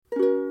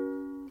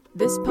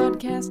This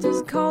podcast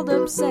is called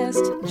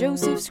Obsessed.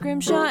 Joseph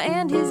Scrimshaw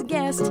and his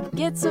guest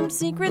get some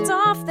secrets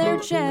off their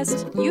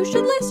chest. You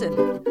should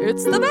listen.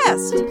 It's the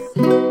best.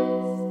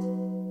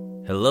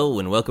 Hello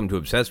and welcome to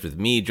Obsessed with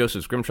me,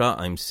 Joseph Scrimshaw.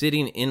 I'm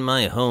sitting in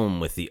my home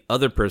with the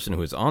other person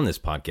who is on this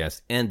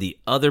podcast and the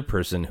other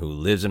person who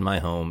lives in my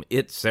home.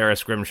 It's Sara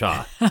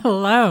Scrimshaw.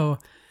 Hello.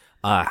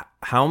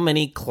 How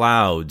many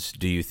clouds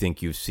do you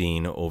think you've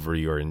seen over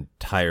your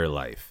entire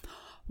life?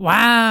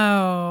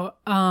 Wow.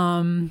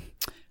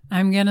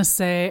 I'm going to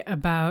say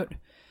about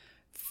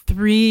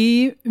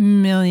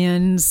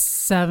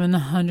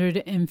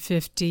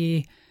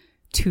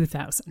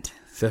 3,752,000.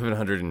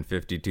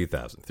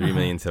 752,000.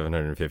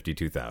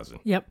 3,752,000.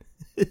 Yep.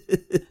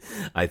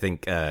 I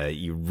think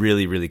you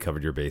really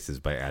covered your bases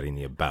by adding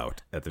the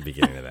about at the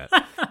beginning of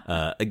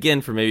that.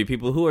 Again, for maybe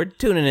people who are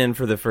tuning in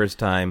for the first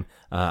time,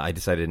 I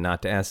decided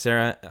not to ask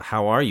Sara,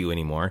 how are you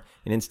anymore?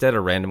 And instead,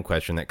 a random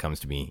question that comes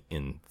to me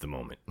in the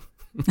moment.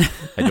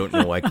 I don't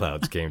know why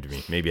clouds came to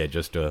me. Maybe I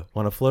just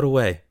want to float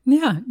away.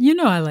 Yeah, you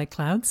know I like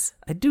clouds.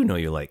 I do know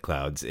you like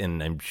clouds,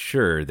 and I'm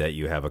sure that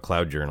you have a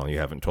cloud journal you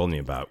haven't told me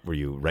about where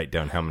you write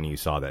down how many you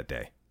saw that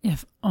day.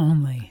 If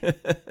only.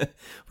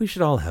 We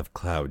should all have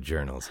cloud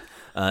journals.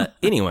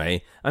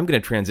 Anyway, I'm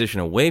going to transition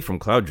away from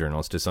cloud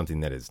journals to something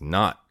that is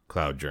not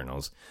cloud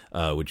journals,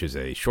 which is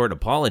a short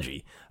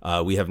apology.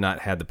 We have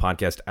not had the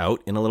podcast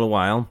out in a little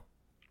while.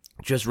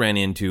 Just ran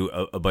into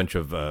a bunch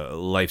of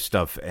life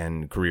stuff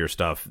and career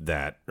stuff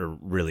that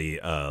really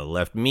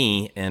left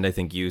me, and I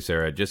think you,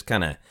 Sara, just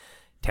kind of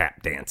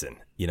tap dancing.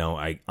 You know,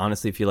 I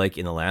honestly feel like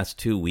in the last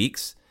 2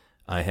 weeks,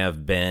 I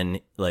have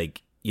been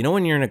like, you know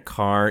when you're in a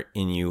car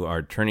and you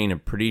are turning a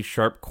pretty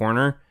sharp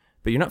corner,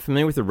 but you're not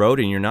familiar with the road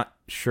and you're not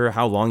sure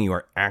how long you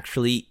are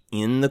actually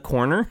in the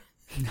corner?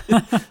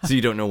 So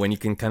you don't know when you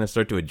can kind of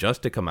start to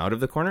adjust to come out of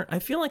the corner? I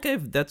feel like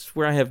that's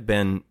where I have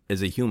been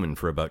as a human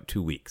for about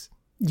 2 weeks.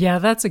 Yeah,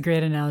 that's a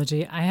great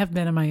analogy. I have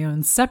been in my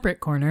own separate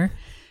corner,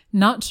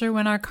 not sure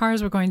when our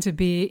cars were going to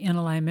be in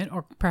alignment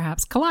or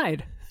perhaps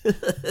collide.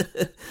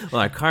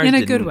 Well, our cars in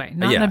a good way,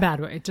 not in yeah. a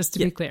bad way, just to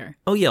be clear.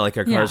 Oh, yeah, like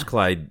our cars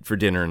collide for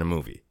dinner in a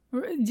movie.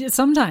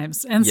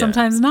 Sometimes, and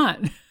sometimes not.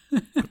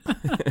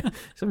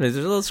 Sometimes there's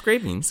a little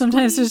scraping.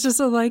 Sometimes there's just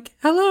a like,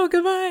 hello,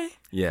 goodbye.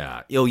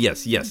 Yeah. Oh,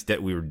 yes,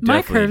 that we were definitely...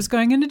 My curve's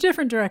going in a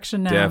different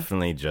direction now.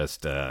 Definitely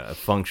just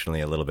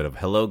functionally a little bit of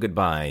hello,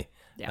 goodbye.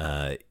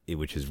 Yeah.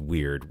 Which is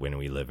weird when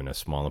we live in a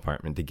small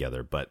apartment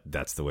together, but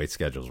that's the way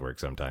schedules work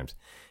sometimes.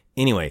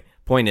 Anyway,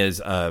 point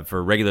is,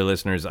 for regular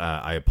listeners,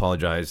 I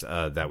apologize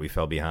that we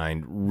fell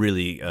behind.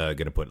 Really going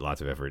to put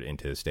lots of effort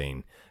into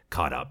staying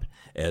caught up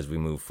as we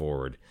move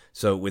forward.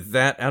 So with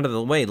that out of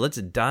the way, let's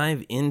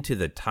dive into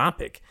the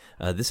topic.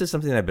 This is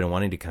something that I've been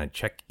wanting to kind of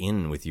check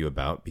in with you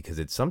about because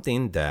it's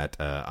something that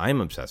I'm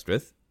obsessed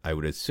with. I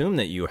would assume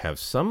that you have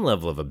some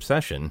level of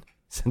obsession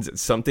since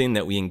it's something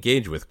that we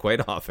engage with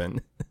quite often.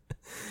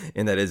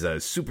 And that is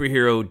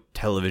superhero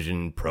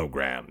television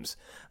programs.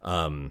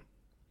 You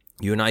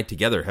and I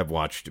together have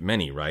watched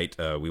many, right?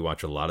 We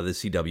watch a lot of the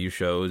CW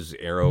shows,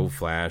 Arrow,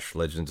 Flash,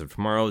 Legends of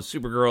Tomorrow,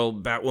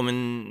 Supergirl,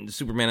 Batwoman,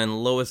 Superman,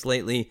 and Lois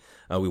lately.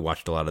 We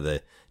watched a lot of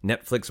the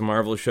Netflix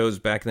Marvel shows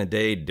back in the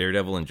day,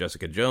 Daredevil and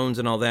Jessica Jones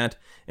and all that.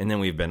 And then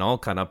we've been all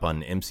caught up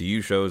on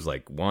MCU shows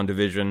like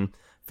WandaVision,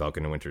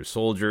 Falcon and Winter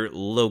Soldier,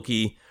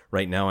 Loki.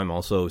 Right now I'm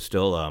also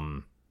still...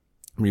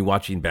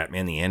 rewatching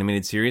Batman the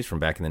Animated Series from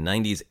back in the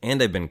 90s,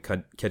 and I've been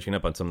catching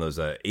up on some of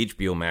those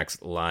HBO Max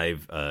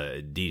live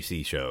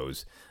DC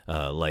shows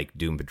like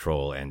Doom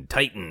Patrol and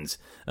Titans.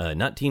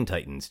 Not Teen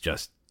Titans,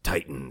 just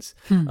Titans.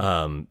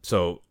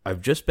 So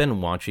I've just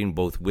been watching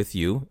both with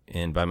you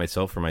and by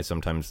myself for my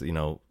sometimes,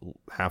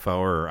 half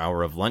hour or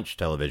hour of lunch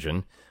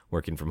television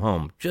working from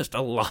home. Just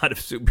a lot of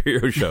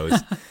superhero shows.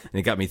 And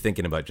it got me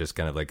thinking about just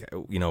kind of like,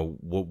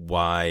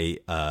 why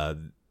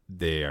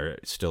they are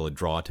still a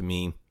draw to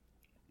me.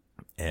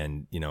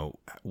 And,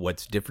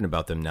 what's different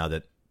about them now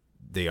that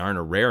they aren't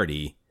a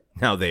rarity,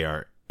 now they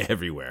are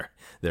everywhere.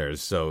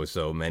 There's so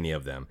many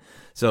of them.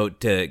 So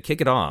to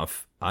kick it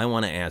off, I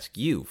want to ask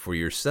you for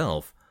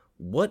yourself,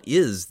 what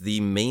is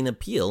the main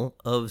appeal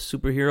of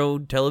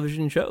superhero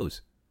television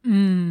shows?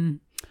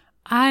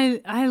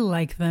 I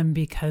like them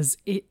because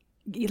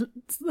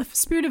it's the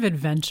spirit of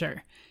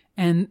adventure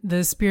and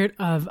the spirit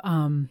of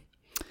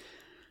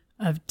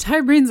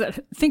tired brains that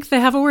think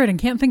they have a word and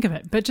can't think of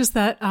it, but just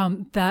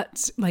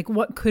that's like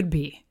what could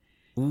be.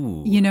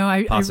 Ooh,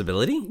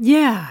 possibility?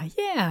 Yeah.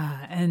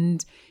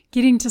 And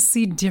getting to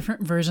see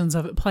different versions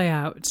of it play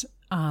out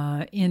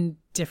in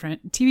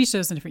different TV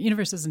shows and different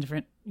universes and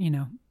different,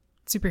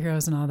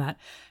 superheroes and all that.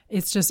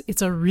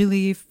 It's a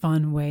really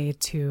fun way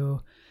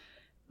to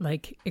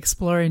like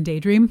explore and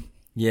daydream.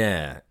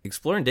 Yeah,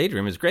 explore and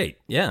daydream is great.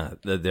 Yeah,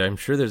 I'm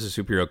sure there's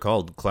a superhero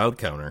called Cloud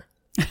Counter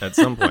at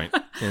some point,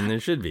 and there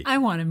should be. I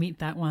want to meet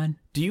that one.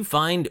 Do you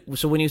find,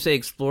 so when you say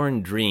explore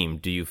and dream,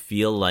 do you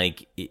feel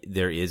like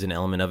there is an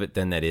element of it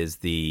then that is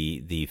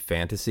the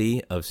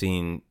fantasy of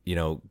seeing,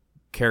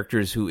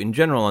 characters who in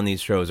general on these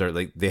shows are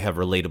like, they have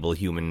relatable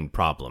human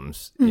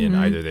problems, and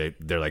either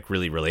they're like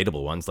really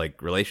relatable ones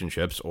like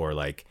relationships or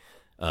like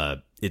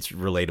it's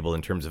relatable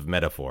in terms of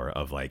metaphor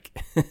of like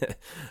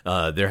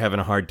they're having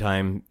a hard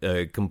time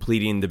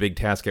completing the big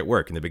task at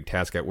work, and the big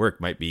task at work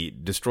might be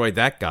destroy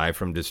that guy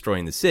from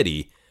destroying the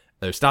city,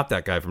 or stop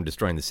that guy from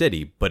destroying the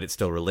city, but it's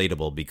still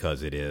relatable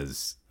because it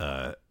is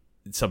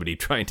somebody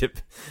trying to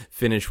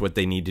finish what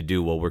they need to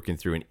do while working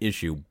through an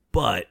issue,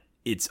 but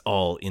it's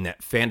all in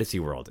that fantasy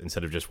world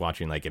instead of just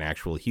watching like an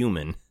actual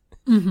human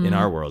in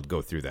our world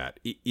go through that.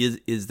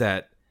 Is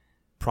that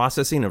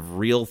processing of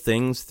real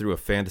things through a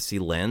fantasy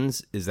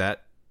lens, is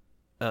that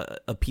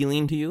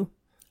appealing to you?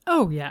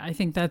 Oh, yeah. I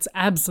think that's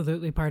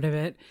absolutely part of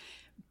it,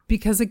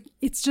 because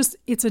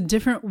it's a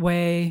different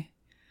way.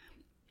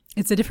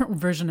 It's a different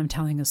version of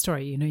telling a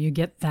story. You know, you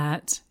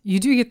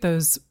do get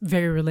those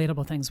very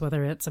relatable things,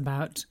 whether it's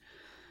about,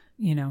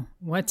 you know,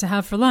 what to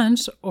have for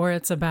lunch, or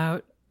it's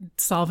about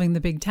solving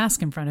the big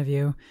task in front of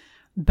you.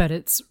 But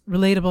it's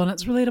relatable, and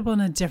it's relatable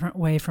in a different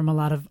way from a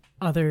lot of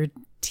other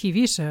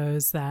TV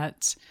shows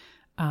that,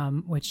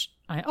 which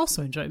I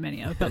also enjoy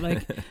many of, but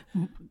like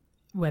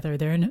whether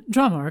they're in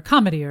drama or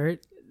comedy or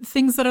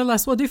things that are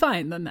less well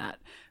defined than that.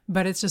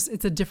 But it's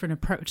a different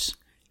approach,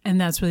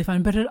 and that's really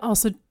fun. But it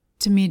also,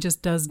 to me,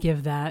 just does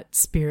give that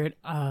spirit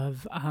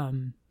of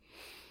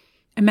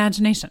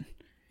imagination.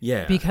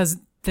 Yeah. Because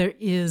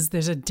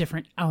there's a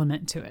different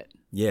element to it.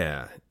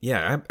 Yeah,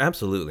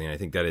 absolutely. And I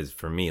think that is,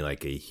 for me,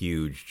 like a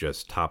huge,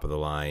 just top of the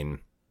line,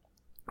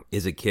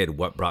 as a kid,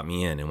 what brought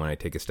me in. And when I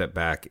take a step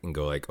back and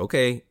go like,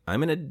 okay,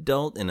 I'm an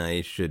adult and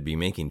I should be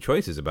making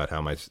choices about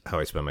how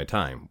I spend my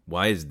time.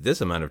 Why is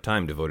this amount of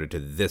time devoted to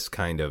this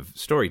kind of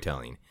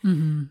storytelling?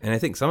 Mm-hmm. And I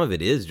think some of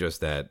it is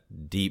just that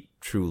deep,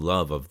 true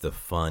love of the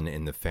fun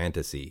and the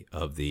fantasy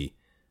of the,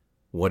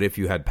 what if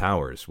you had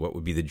powers? What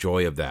would be the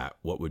joy of that?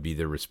 What would be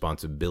the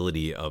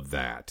responsibility of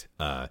that?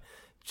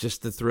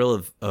 Just the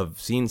thrill of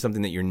seeing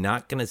something that you're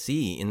not going to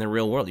see in the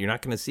real world. You're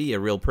not going to see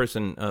a real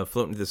person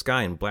float into the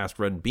sky and blast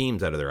red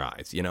beams out of their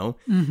eyes, you know?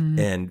 Mm-hmm.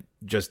 And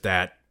just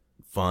that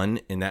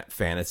fun and that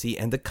fantasy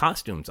and the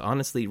costumes,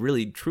 honestly,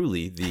 really,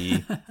 truly,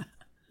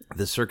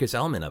 the circus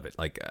element of it.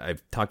 Like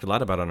I've talked a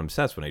lot about on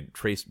Obsessed when I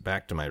traced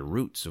back to my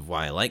roots of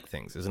why I like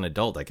things. As an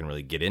adult, I can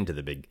really get into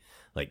the big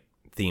like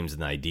themes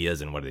and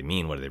ideas and what do they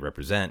mean, what do they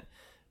represent.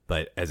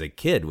 But as a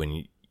kid,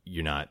 when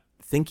you're not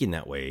thinking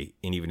that way,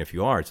 and even if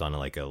you are, it's on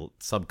like a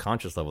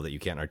subconscious level that you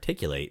can't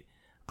articulate.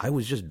 I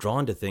was just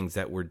drawn to things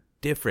that were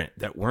different,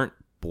 that weren't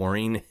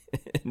boring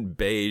and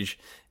beige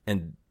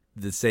and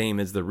the same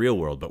as the real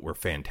world, but were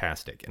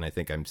fantastic. And I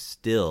think I'm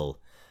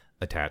still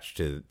attached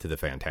to the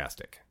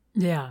fantastic.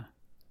 Yeah,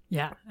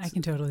 I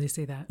can totally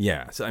see that.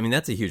 Yeah, so I mean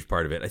that's a huge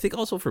part of it. I think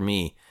also for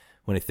me,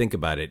 when I think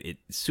about it,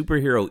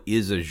 superhero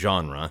is a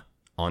genre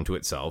onto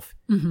itself,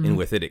 mm-hmm. and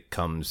with it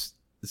comes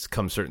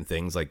certain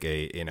things like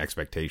an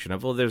expectation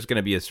of, well, there's going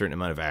to be a certain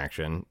amount of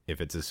action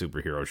if it's a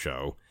superhero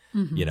show.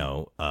 Mm-hmm. You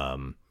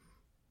know,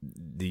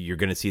 you're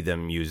going to see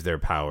them use their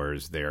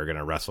powers. They're going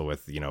to wrestle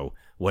with, you know,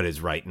 what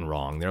is right and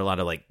wrong. There are a lot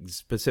of like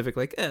specific,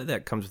 like,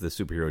 that comes with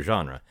the superhero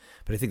genre.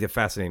 But I think the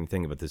fascinating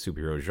thing about the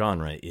superhero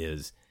genre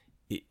is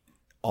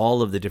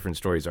all of the different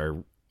stories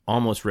are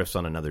almost riffs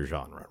on another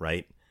genre,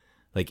 right?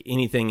 Like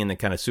anything in the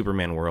kind of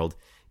Superman world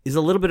is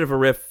a little bit of a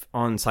riff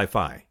on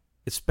sci-fi.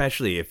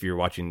 Especially if you're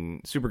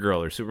watching Supergirl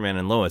or Superman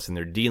and Lois and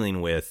they're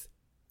dealing with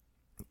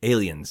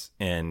aliens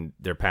and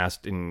their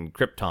past in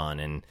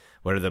Krypton and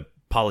what are the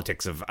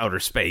politics of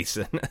outer space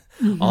and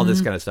mm-hmm. all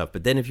this kind of stuff.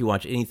 But then if you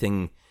watch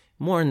anything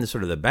more in the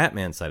sort of the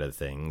Batman side of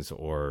things,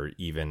 or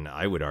even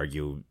I would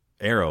argue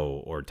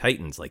Arrow or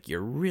Titans, like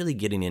you're really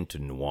getting into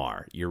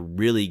noir. You're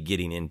really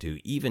getting into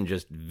even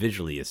just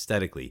visually,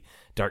 aesthetically,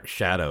 dark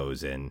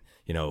shadows and,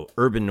 you know,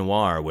 urban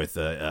noir with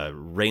a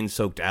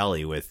rain-soaked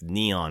alley with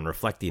neon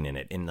reflecting in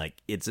it. And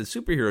like it's a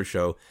superhero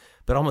show,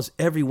 but almost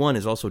everyone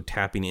is also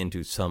tapping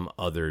into some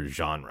other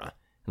genre.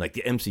 Like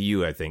the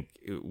MCU, I think,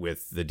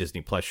 with the Disney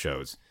Plus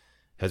shows,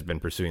 has been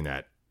pursuing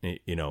that,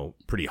 you know,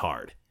 pretty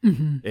hard.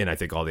 Mm-hmm. And I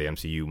think all the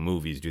MCU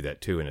movies do that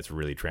too, and it's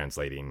really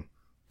translating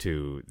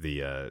to the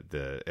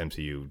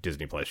MCU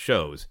Disney Plus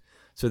shows.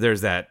 So there's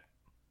that.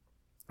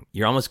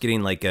 You're almost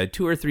getting like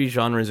 2 or 3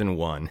 genres in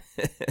one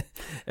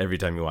every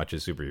time you watch a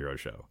superhero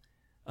show.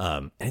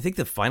 And I think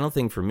the final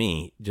thing for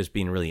me, just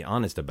being really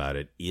honest about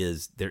it,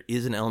 is there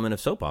is an element of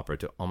soap opera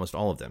to almost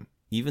all of them,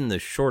 even the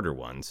shorter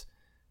ones,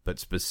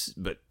 but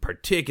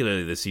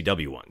particularly the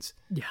CW ones.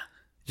 Yeah.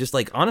 Just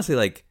like, honestly,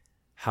 like,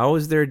 how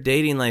is their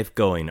dating life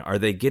going? Are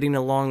they getting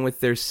along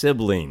with their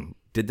sibling?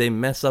 Did they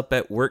mess up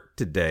at work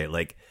today?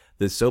 Like,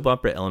 the soap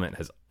opera element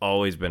has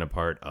always been a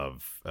part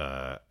of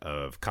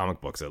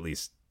comic books, at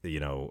least, you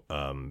know,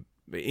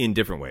 in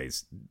different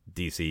ways.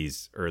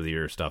 DC's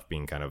earlier stuff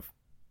being kind of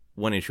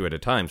one issue at a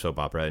time soap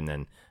opera, and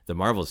then the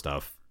Marvel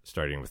stuff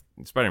starting with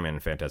Spider-Man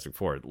and Fantastic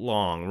Four,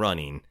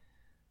 long-running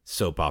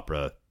soap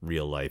opera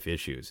real-life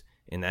issues.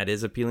 And that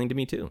is appealing to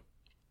me, too.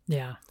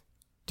 Yeah.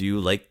 Do you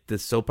like the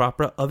soap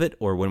opera of it?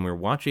 Or when we're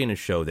watching a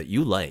show that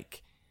you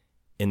like,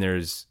 and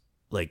there's,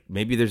 like,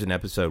 maybe there's an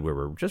episode where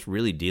we're just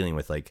really dealing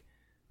with, like,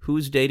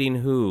 who's dating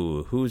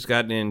who's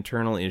got an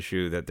internal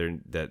issue that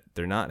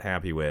they're not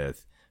happy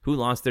with, who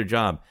lost their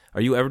job.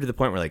 Are you ever to the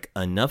point where, like,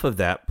 enough of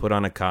that, put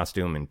on a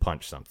costume and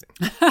punch something?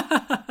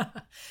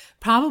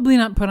 Probably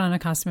not put on a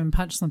costume and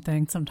punch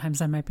something.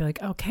 Sometimes I might be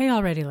like, okay,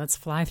 already, let's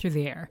fly through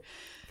the air.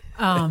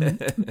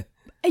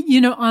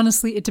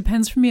 Honestly, it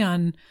depends for me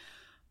on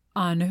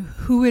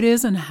who it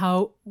is and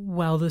how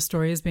well the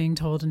story is being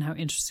told and how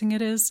interesting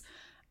it is.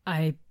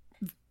 I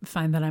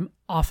find that I'm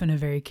often a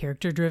very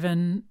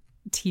character-driven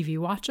TV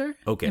watcher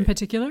in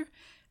particular.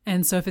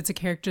 And so if it's a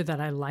character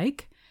that I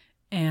like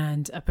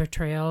and a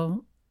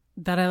portrayal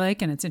that I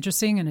like and it's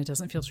interesting and it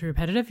doesn't feel too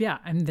repetitive, yeah,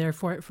 I'm there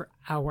for it for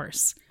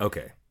hours.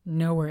 Okay.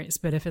 No worries.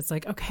 But if it's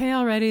like, okay,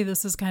 already,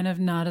 this is kind of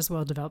not as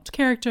well-developed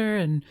character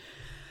and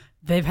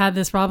they've had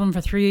this problem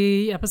for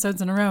 3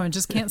 episodes in a row and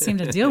just can't seem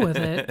to deal with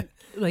it.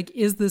 Like,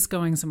 is this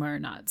going somewhere or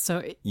not?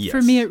 So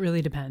for me, it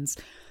really depends.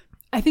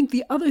 I think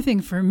the other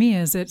thing for me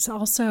is it's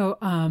also,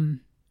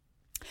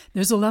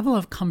 there's a level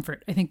of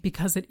comfort, I think,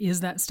 because it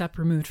is that step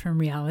removed from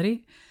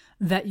reality,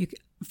 that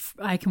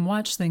I can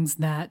watch things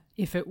that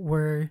if it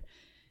were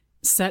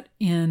set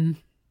in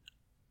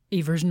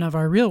a version of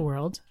our real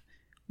world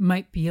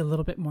might be a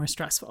little bit more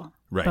stressful.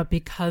 Right. But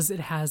because it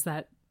has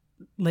that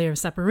layer of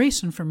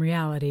separation from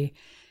reality,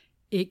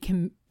 it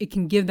can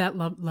give that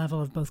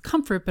level of both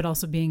comfort, but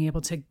also being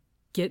able to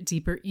get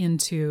deeper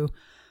into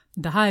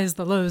the highs,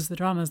 the lows, the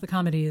dramas, the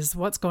comedies,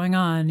 what's going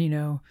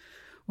on,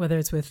 whether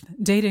it's with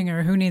dating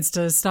or who needs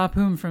to stop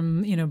whom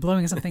from,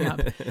 blowing something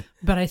up.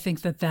 But I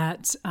think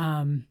that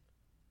a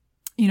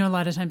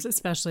lot of times,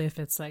 especially if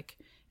it's like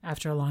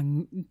after a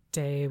long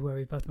day where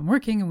we've both been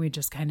working and we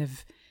just kind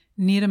of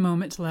need a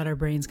moment to let our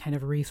brains kind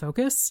of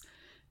refocus,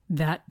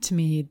 that to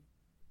me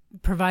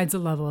provides a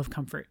level of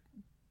comfort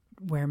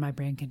where my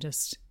brain can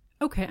just,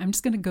 okay, I'm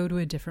just going to go to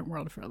a different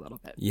world for a little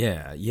bit.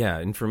 Yeah.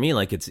 And for me,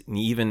 like, it's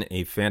even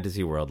a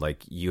fantasy world.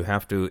 Like, you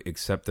have to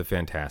accept the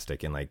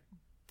fantastic, and like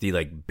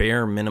the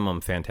bare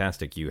minimum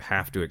fantastic you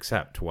have to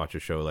accept to watch a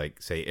show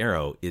like, say,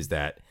 Arrow, is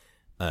that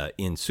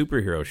in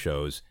superhero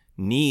shows,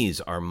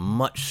 knees are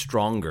much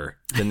stronger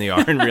than they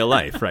are in real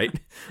life, right?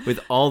 With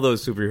all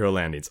those superhero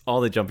landings, all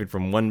the jumping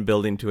from one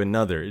building to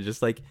another, it's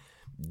just like,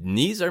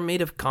 knees are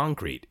made of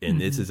concrete, and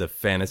this is a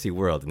fantasy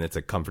world, and it's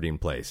a comforting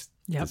place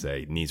to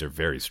say knees are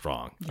very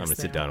strong. Yes, I'm going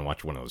to sit down and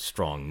watch one of those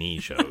strong knee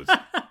shows.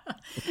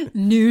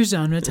 New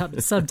genre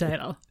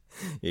subtitle.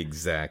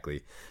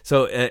 Exactly.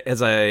 So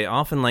as I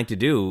often like to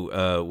do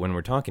when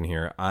we're talking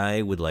here,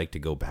 I would like to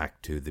go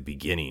back to the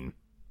beginning.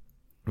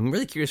 I'm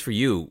really curious for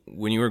you,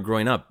 when you were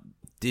growing up,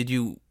 did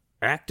you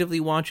actively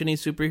watch any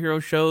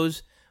superhero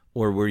shows,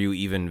 or were you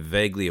even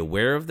vaguely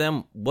aware of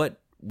them? What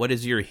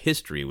is your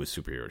history with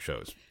superhero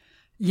shows?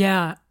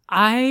 Yeah,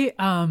 I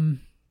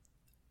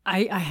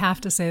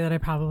have to say that I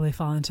probably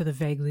fall into the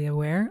vaguely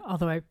aware,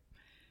 although I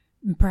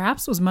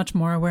perhaps was much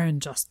more aware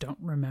and just don't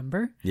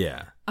remember.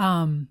 Yeah.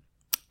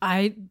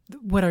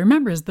 What I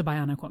remember is The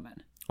Bionic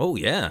Woman. Oh,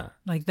 yeah.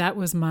 Like, that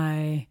was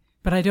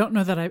but I don't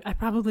know that I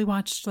probably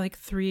watched like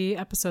 3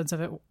 episodes of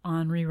it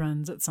on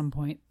reruns at some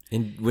point.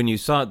 And when you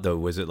saw it, though,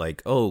 was it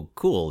like, oh,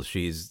 cool, this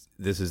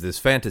is this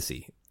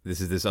fantasy, this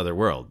is this other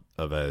world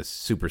of a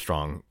super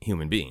strong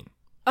human being?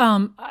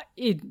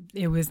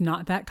 It was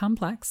not that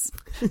complex.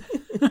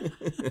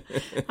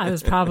 I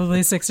was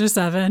probably 6 or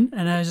 7,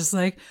 and I was just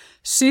like,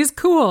 she's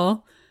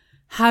cool.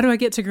 How do I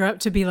get to grow up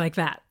to be like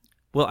that?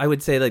 Well, I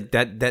would say like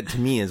that to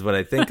me is what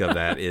I think of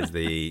that is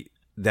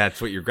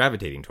that's what you're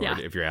gravitating toward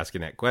if you're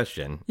asking that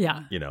question.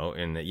 Yeah.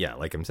 And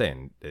like I'm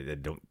saying, I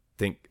don't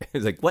think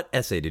it's like, what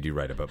essay did you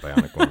write about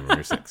Bionic Woman when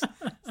you're 6?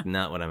 It's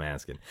not what I'm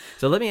asking.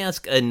 So let me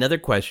ask another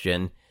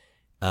question.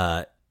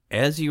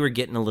 As you were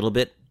getting a little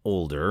bit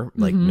older,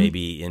 like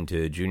maybe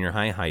into junior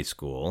high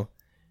school,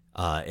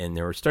 and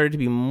there started to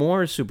be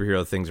more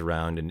superhero things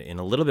around and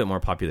a little bit more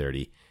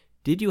popularity,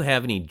 did you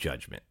have any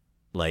judgment?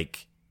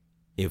 Like,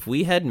 if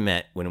we had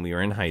met when we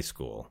were in high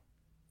school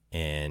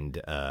and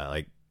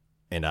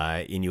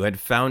you had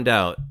found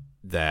out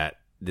that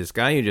this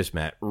guy you just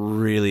met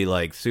really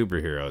likes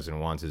superheroes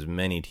and wants as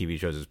many TV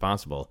shows as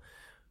possible,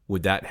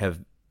 would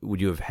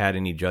you have had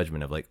any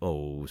judgment of like,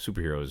 oh,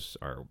 superheroes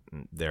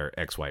they're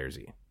X, Y, or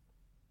Z?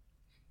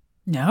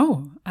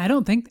 No, I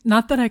don't think,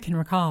 not that I can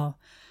recall.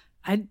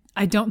 I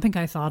don't think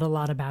I thought a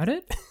lot about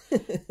it.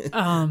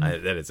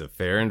 That is a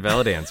fair and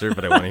valid answer,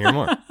 but I want to hear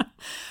more.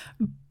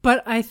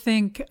 But I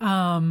think,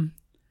 I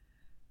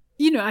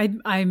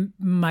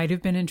might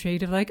have been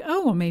intrigued of like,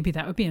 oh, well, maybe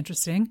that would be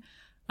interesting.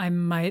 I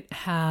might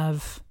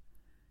have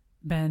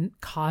been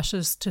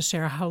cautious to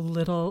share how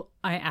little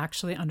I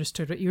actually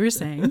understood what you were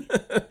saying.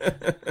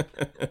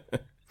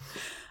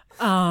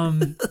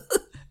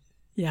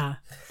 Yeah,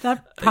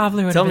 that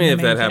probably would have been the main thing. Tell me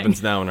if that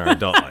happens now in our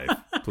adult life,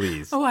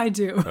 please. Oh, I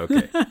do.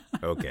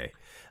 Okay.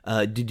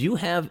 Did you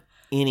have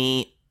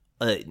any,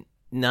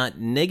 not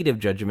negative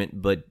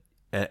judgment, but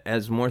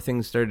as more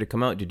things started to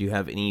come out, did you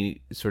have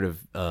any sort of,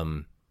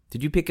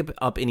 did you pick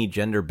up any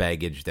gender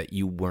baggage that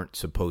you weren't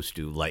supposed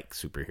to like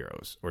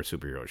superheroes or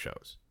superhero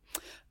shows?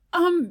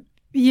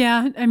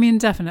 Yeah, I mean,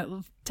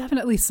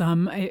 definitely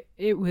some.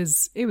 It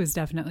was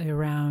definitely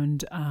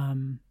around,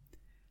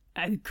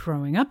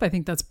 growing up. I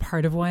think that's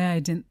part of why I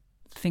didn't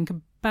think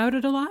about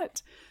it a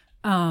lot.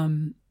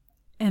 And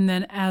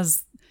then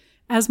as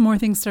more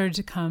things started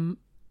to come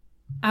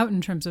out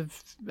in terms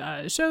of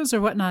shows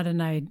or whatnot,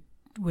 and I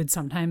would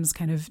sometimes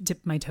kind of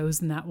dip my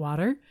toes in that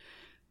water,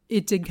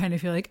 it did kind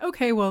of feel like,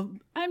 okay, well,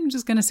 I'm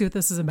just going to see what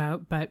this is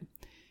about. But,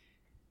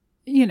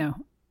 you know,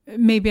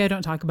 maybe I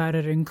don't talk about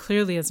it, and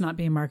clearly it's not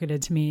being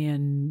marketed to me,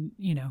 and,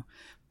 you know.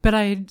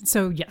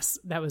 So yes,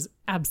 that was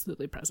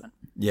absolutely present.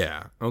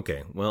 Yeah.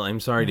 Okay. Well, I'm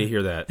sorry to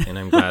hear that. And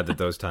I'm glad that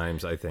those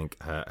times, I think,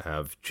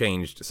 have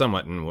changed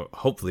somewhat, and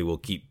hopefully will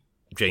keep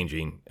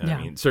changing. I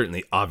mean,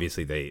 certainly,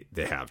 obviously, they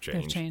have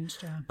changed. They've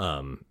changed,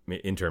 yeah.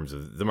 In terms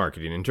of the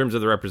marketing, in terms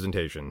of the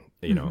representation,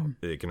 you know,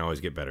 it can always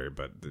get better,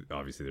 but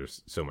obviously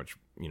there's so much,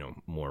 you know,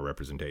 more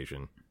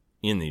representation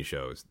in these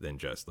shows than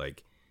just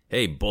like,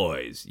 hey,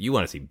 boys, you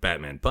want to see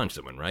Batman punch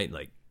someone, right?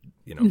 Like,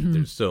 you know,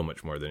 there's so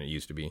much more than it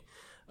used to be.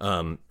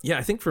 Yeah,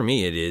 I think for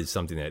me, it is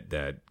something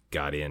that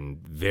got in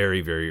very,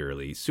 very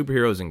early.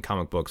 Superheroes and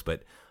comic books,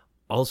 but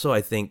also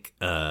I think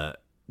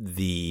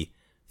the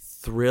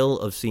thrill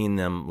of seeing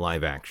them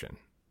live action.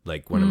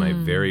 Like one of my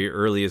very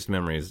earliest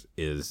memories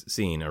is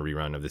seeing a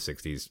rerun of the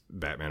 60s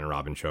Batman and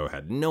Robin show.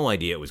 Had no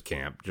idea it was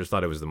camp. Just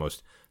thought it was the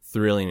most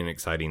thrilling and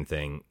exciting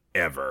thing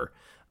ever.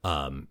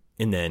 And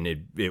then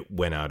it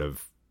went out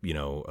of, you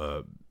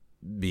know,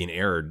 being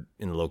aired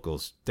in the local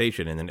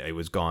station, and then it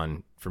was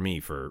gone for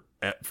me for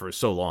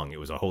so long. It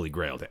was a holy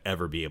grail to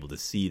ever be able to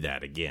see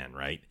that again,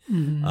 right?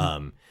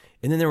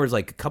 And then there was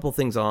like a couple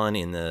things on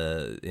in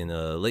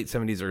the late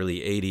 70s, early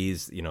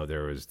 80s. You know,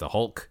 there was the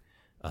Hulk,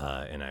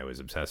 and I was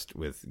obsessed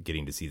with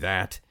getting to see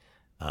that.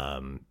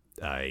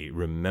 I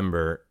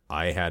remember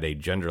I had a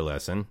gender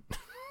lesson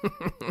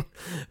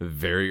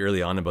very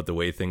early on about the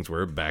way things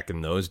were back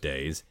in those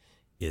days.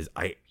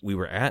 We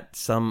were at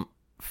some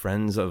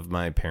friends of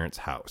my parents'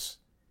 house,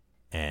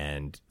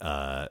 and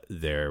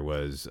there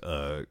was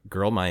a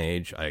girl my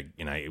age.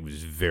 I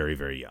was very,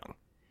 very young,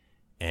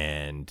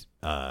 and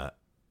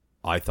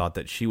I thought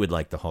that she would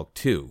like the Hulk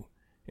too.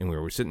 And we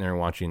were sitting there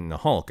watching the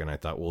Hulk, and I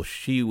thought, well,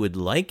 she would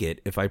like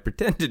it if I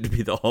pretended to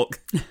be the Hulk.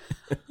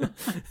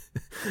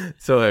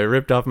 So I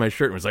ripped off my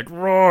shirt and was like,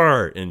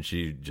 roar! And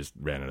she just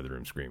ran out of the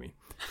room screaming.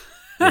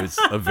 It was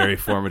a very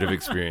formative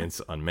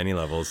experience on many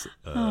levels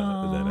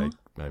that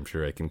I'm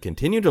sure I can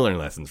continue to learn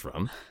lessons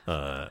from.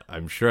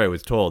 I'm sure I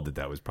was told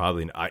that was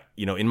probably,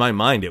 in my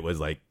mind, it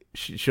was like,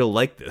 she'll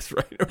like this,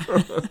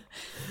 right?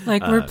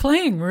 Like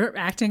we're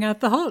acting out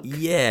the Hulk.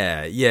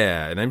 Yeah.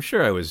 And I'm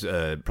sure I was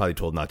probably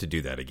told not to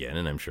do that again,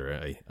 and I'm sure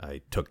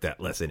I took that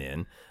lesson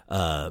in.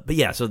 But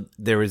yeah, so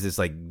there was this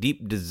like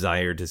deep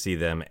desire to see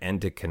them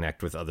and to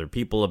connect with other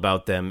people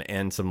about them,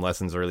 and some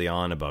lessons early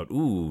on about,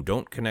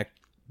 don't connect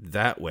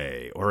that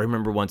way. Or I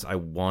remember once I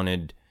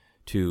wanted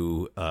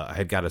to, I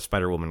had got a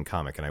Spider-Woman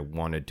comic, and I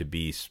wanted to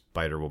be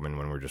Spider-Woman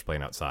when we were just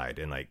playing outside,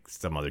 and like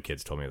some other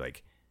kids told me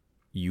like,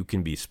 you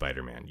can be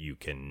Spider-Man, you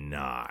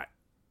cannot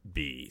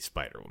be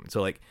Spider-Woman.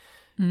 So like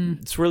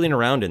swirling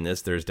around in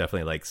this, there's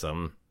definitely like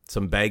some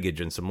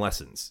baggage and some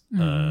lessons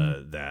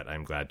that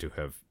I'm glad to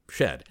have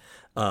shed.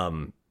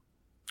 But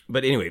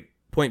anyway,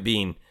 point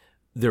being,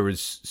 there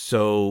was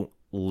so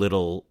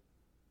little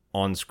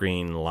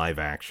on-screen live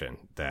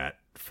action that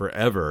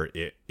forever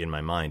in my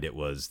mind it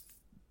was,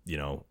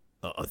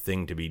 a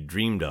thing to be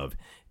dreamed of.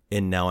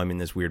 And now I'm in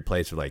this weird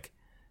place of like,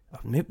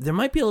 maybe there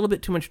might be a little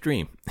bit too much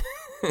dream.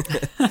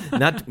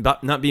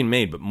 not being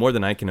made, but more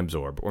than I can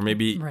absorb, or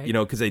maybe right.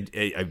 Because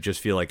I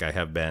just feel like I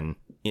have been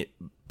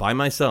by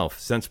myself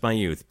since my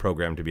youth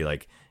programmed to be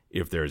like,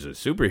 if there's a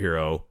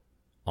superhero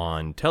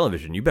on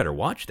television, you better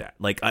watch that.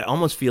 Like I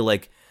almost feel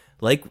like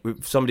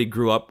if somebody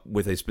grew up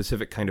with a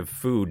specific kind of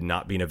food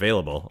not being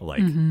available,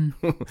 like,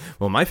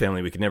 well, my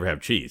family, we could never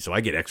have cheese, so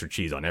I get extra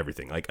cheese on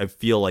everything. Like I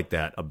feel like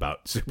that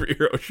about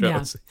superhero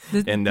shows,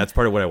 and that's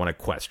part of what I want to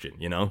question.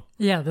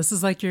 Yeah, this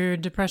is like your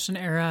Depression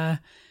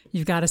era.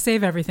 You've got to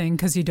save everything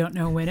because you don't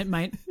know when it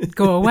might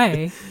go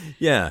away.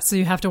 Yeah. So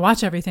you have to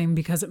watch everything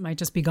because it might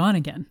just be gone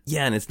again.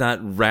 Yeah, and it's not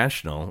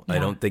rational. Yeah. I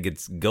don't think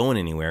it's going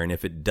anywhere. And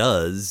if it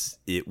does,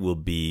 it will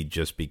be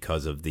just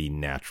because of the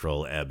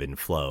natural ebb and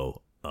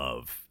flow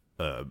of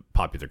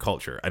popular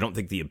culture. I don't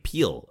think the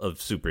appeal of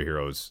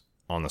superheroes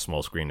on the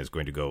small screen is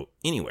going to go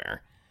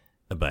anywhere.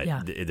 But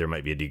there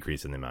might be a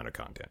decrease in the amount of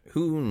content.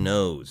 Who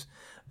knows?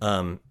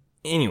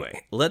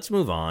 Anyway, let's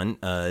move on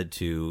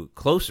to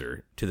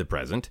closer to the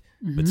present,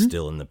 but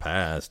still in the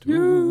past.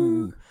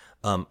 Ooh.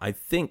 I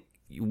think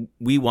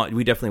we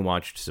definitely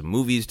watched some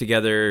movies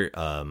together,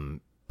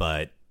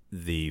 but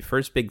the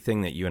first big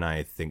thing that you and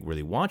I think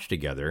really watched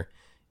together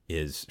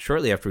is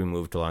shortly after we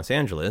moved to Los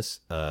Angeles,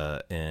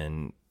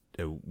 and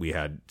we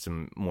had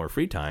some more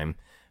free time,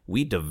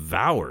 we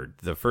devoured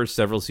the first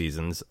several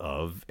seasons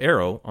of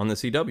Arrow on the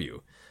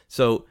CW.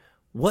 So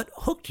what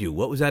hooked you?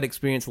 What was that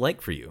experience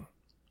like for you?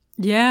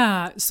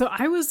 Yeah, so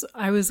I was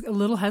a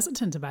little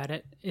hesitant about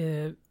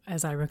it,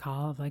 as I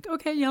recall, of like,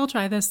 okay, yeah, I'll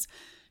try this.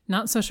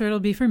 Not so sure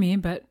it'll be for me,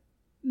 but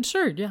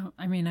sure, yeah.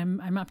 I mean,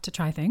 I'm up to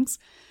try things,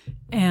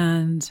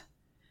 and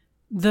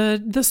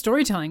the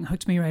storytelling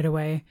hooked me right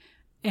away,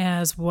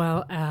 as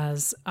well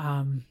as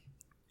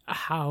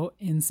how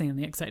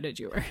insanely excited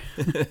you were.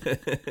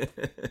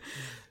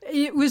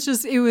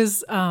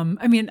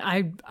 I mean,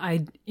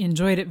 I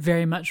enjoyed it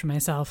very much for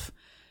myself,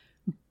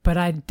 but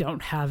I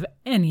don't have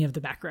any of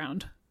the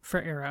background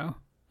for Arrow.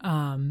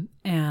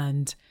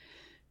 And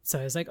so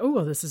I was like, oh,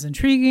 well, this is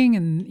intriguing.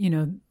 And, you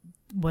know,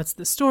 what's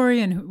the story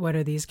and what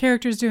are these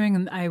characters doing?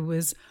 And I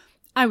was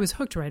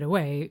hooked right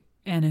away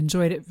and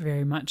enjoyed it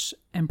very much,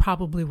 and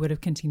probably would have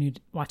continued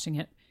watching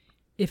it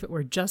if it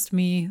were just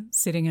me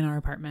sitting in our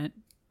apartment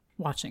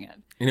watching it.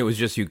 And it was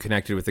just you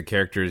connected with the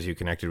characters, you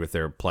connected with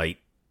their plight.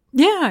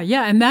 Yeah.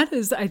 And that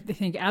is, I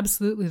think,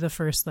 absolutely the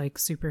first like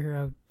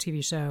superhero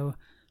TV show,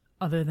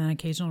 other than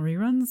occasional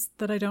reruns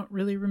that I don't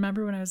really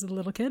remember when I was a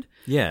little kid.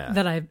 Yeah.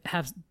 That I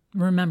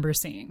remember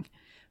seeing.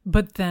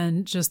 But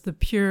then just the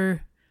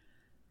pure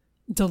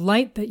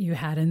delight that you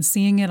had in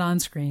seeing it on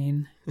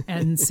screen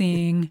and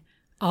seeing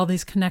all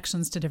these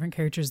connections to different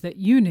characters that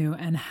you knew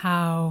and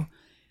how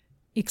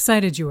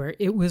excited you were.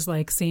 It was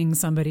like seeing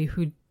somebody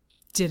who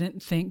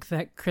didn't think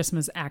that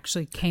Christmas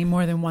actually came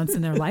more than once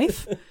in their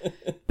life,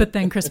 but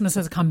then Christmas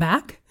has come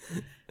back.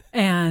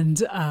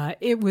 And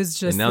it was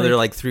just. And now they're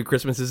like 3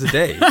 Christmases a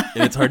day,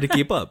 and it's hard to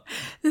keep up.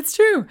 It's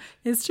true.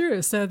 It's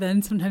true. So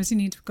then sometimes you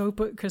need to go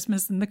put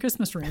Christmas in the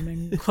Christmas room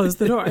and close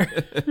the door.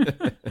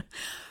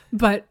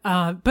 But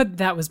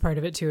that was part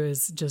of it too.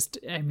 Is just,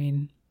 I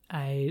mean,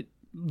 I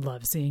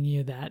love seeing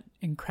you that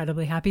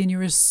incredibly happy, and you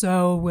were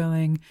so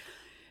willing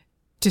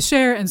to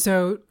share and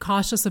so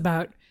cautious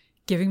about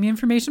giving me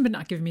information, but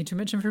not giving me too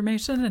much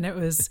information. And it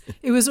was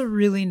a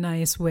really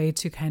nice way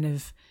to kind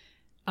of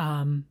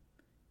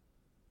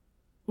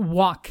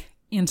walk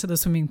into the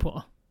swimming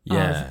pool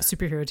of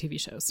superhero TV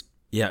shows.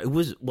 Yeah, it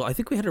was. Well, I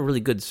think we had a really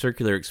good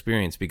circular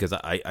experience because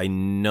I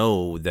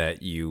know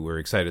that you were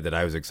excited that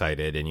I was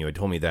excited, and you had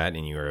told me that,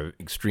 and you were an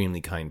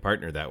extremely kind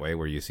partner that way,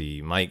 where you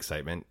see my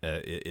excitement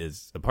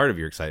is a part of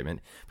your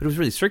excitement. But it was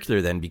really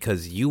circular then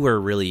because you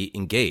were really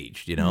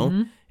engaged, you know?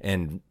 Mm-hmm.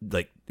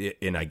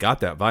 And I got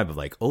that vibe of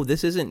like, oh,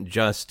 this isn't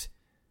just,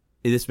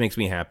 this makes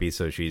me happy,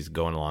 so she's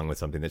going along with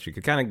something that she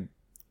could kind of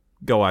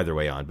go either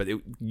way on. But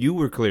you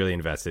were clearly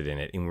invested in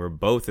it, and we were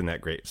both in that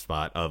great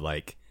spot of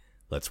like,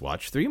 let's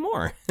watch 3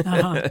 more.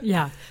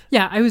 Yeah.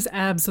 I was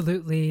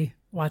absolutely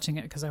watching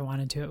it because I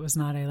wanted to. It was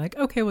not a like,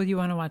 okay, well, you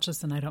want to watch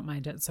this and I don't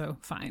mind it, so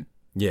fine.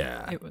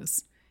 Yeah. It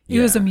was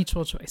a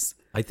mutual choice.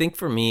 I think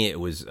for me, it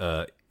was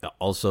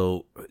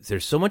also,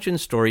 there's so much in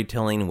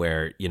storytelling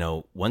where, you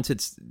know, once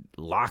it's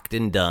locked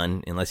and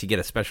done, unless you get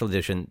a special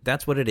edition,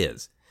 that's what it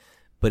is.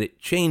 But it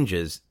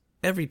changes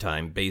every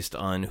time based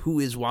on who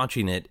is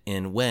watching it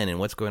and when and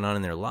what's going on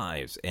in their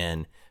lives.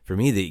 And for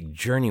me, the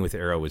journey with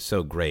Arrow was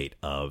so great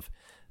of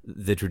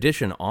the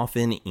tradition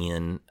often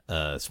in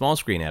small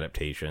screen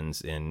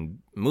adaptations and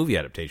movie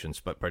adaptations,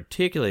 but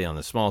particularly on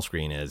the small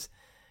screen, is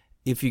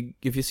if you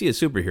see a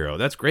superhero,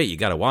 that's great, you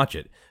got to watch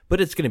it,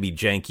 but it's going to be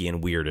janky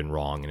and weird and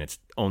wrong, and it's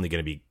only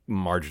going to be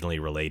marginally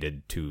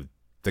related to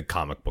the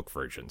comic book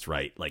versions,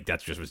 right? Like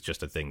that was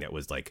just a thing that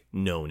was like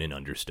known and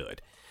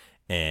understood,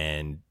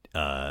 and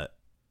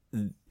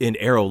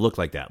Arrow looked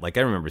like that. Like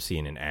I remember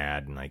seeing an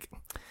ad and like,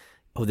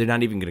 oh, they're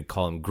not even going to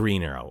call him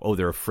Green Arrow. Oh,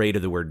 they're afraid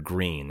of the word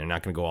green. They're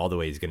not going to go all the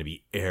way. He's going to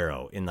be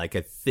Arrow. And like,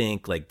 I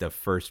think like the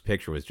first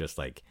picture was just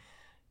like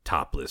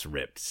topless,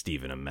 ripped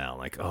Stephen Amell.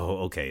 Like, oh,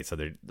 okay. So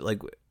they're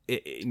like,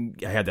 I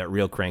had that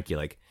real cranky,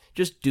 like,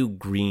 just do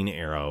Green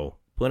Arrow,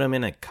 put him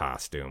in a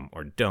costume,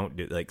 or don't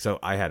do like, so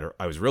I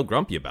was real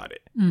grumpy about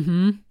it.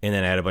 Mm-hmm. And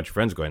then I had a bunch of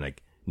friends going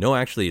like, no,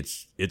 actually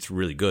it's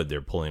really good. They're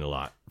pulling a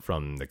lot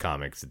from the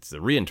comics. It's a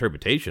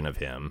reinterpretation of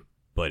him,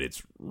 but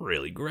it's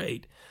really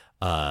great.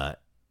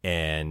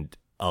 And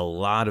a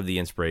lot of the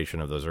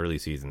inspiration of those early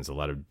seasons, a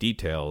lot of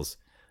details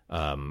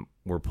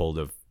were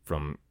pulled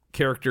from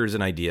characters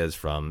and ideas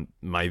from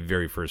my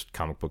very first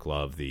comic book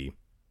love, the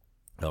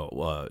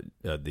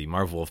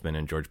Marv Wolfman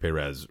and George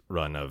Perez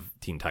run of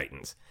Teen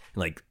Titans.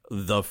 Like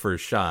the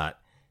first shot,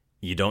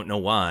 you don't know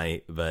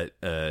why, but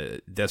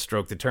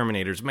Deathstroke the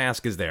Terminator's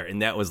mask is there.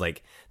 And that was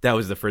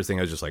the first thing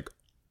I was just like,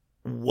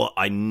 what?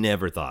 I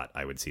never thought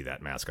I would see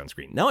that mask on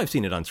screen. Now I've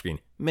seen it on screen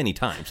many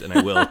times, and I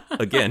will,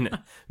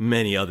 again,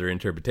 many other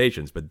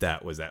interpretations, but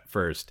that was at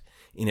first,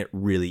 and it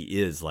really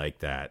is like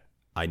that.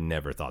 I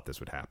never thought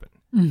this would happen.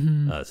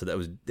 Mm-hmm.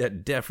 So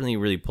that definitely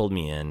really pulled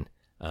me in.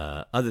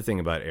 Other thing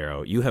about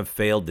Arrow, you have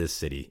failed this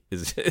city,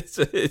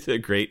 it's a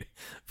great,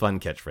 fun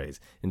catchphrase.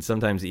 And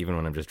sometimes even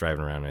when I'm just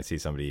driving around and I see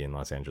somebody in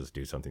Los Angeles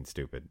do something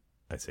stupid,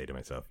 I say to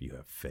myself, you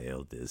have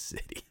failed this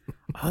city.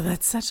 Oh,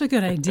 that's such a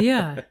good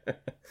idea.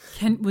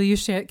 Can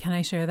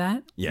I share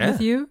that with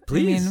you?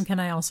 Please. I mean, can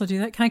I also do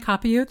that? Can I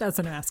copy you? That's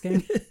what I'm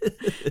asking.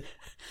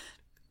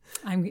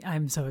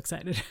 I'm so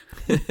excited.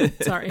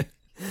 Sorry.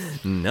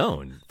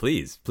 No,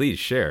 please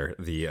share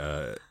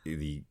the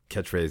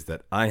catchphrase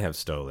that I have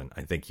stolen.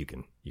 I think you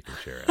can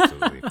share,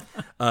 absolutely.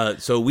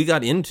 So we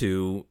got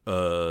into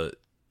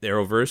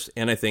Arrowverse,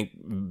 and I think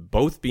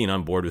both being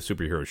on board with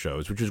superhero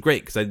shows, which was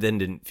great because I then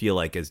didn't feel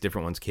like, as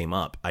different ones came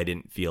up, I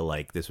didn't feel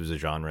like this was a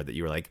genre that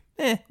you were like,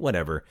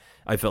 whatever.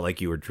 I felt like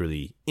you were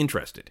truly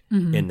interested.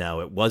 Mm-hmm. And now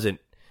it wasn't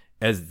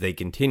as they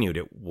continued,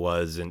 it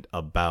wasn't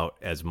about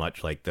as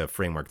much like the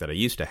framework that I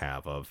used to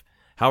have of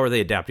how are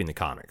they adapting the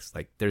comics.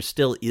 Like there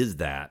still is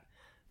that,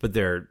 but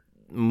they're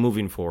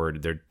moving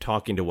forward. They're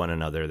talking to one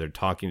another. They're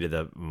talking to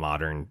the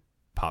modern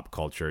pop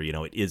culture. You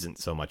know, it isn't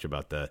so much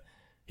about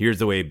here's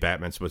the way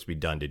Batman's supposed to be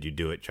done. Did you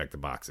do it? Check the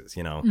boxes,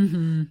 you know?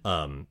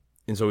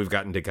 And so we've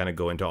gotten to kind of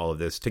go into all of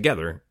this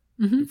together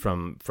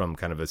from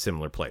kind of a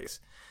similar place.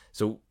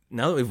 So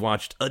now that we've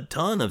watched a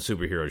ton of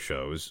superhero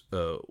shows,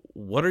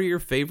 what are your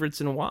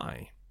favorites and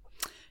why?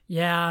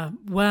 Yeah,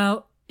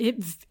 well,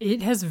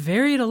 it has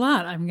varied a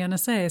lot, I'm going to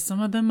say.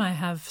 Some of them I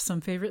have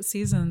some favorite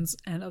seasons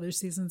and other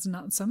seasons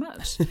not so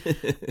much.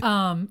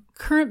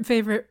 Current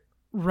favorite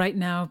right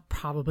now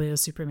probably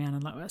is Superman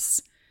and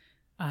Lois.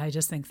 I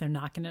just think they're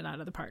knocking it out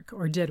of the park,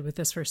 or did with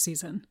this first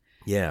season.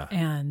 Yeah.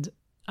 And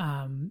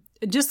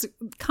just a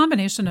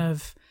combination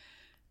of,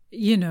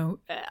 you know,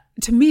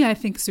 to me, I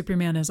think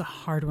Superman is a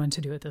hard one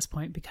to do at this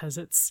point because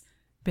it's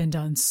been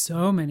done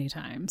so many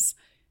times,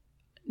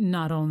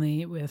 not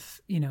only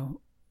with, you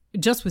know,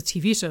 just with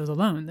TV shows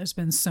alone. There's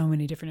been so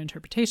many different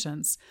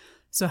interpretations.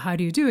 So how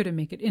do you do it and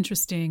make it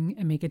interesting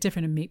and make it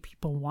different and make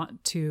people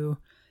want to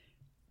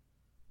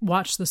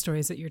watch the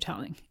stories that you're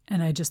telling?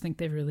 And I just think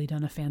they've really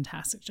done a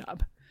fantastic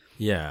job.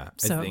 Yeah.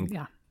 So, I think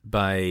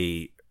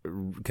by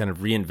kind of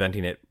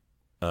reinventing it,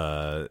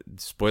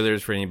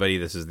 spoilers for anybody,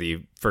 this is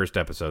the first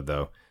episode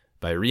though,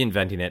 by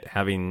reinventing it,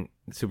 having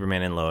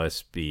Superman and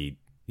Lois be,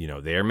 you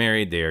know, they are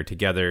married, they are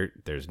together,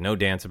 there's no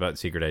dance about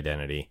secret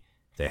identity,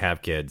 they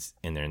have kids,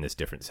 and they're in this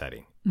different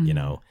setting. You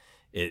know,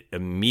 it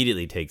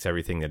immediately takes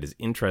everything that is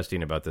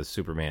interesting about the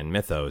Superman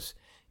mythos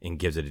and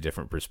gives it a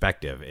different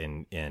perspective.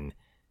 And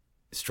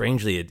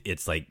strangely,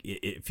 it's like,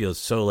 it feels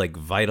so like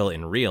vital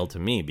and real to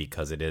me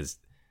because it is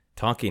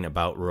talking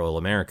about rural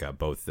America,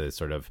 both the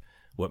sort of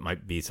what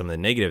might be some of the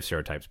negative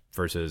stereotypes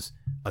versus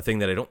a thing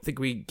that I don't think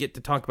we get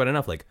to talk about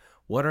enough. Like,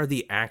 what are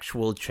the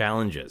actual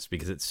challenges?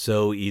 Because it's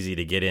so easy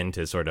to get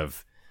into sort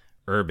of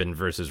urban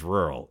versus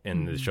rural.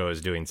 And the show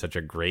is doing such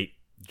a great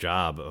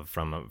job of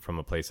from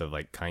a place of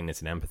like kindness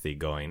and empathy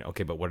going,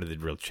 okay, but what are the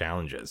real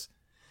challenges?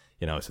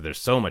 You know, so there's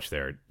so much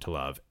there to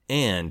love.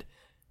 And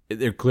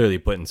they're clearly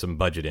putting some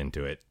budget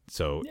into it.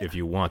 So if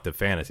you want the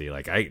fantasy,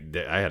 like I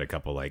had a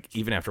couple, like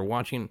even after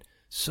watching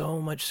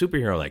so much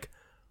superhero, like,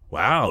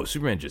 wow,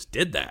 Superman just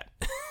did that.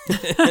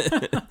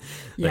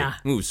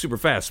 Like, move super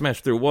fast,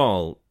 smash through a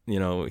wall, you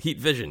know, heat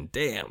vision,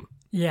 damn.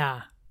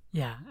 Yeah,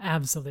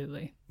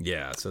 absolutely.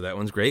 Yeah, so that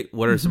one's great.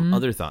 What are some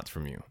other thoughts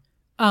from you?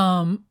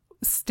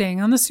 Staying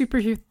on the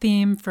superhero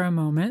theme for a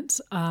moment,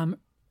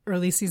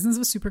 early seasons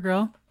of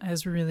Supergirl I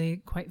was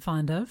really quite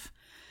fond of.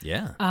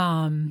 Yeah.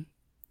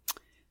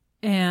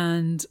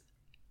 And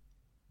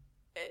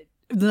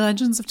The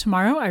Legends of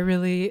Tomorrow,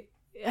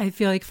 I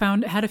feel like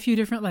had a few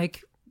different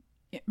like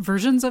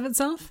versions of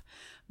itself,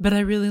 but I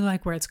really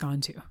like where it's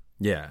gone to.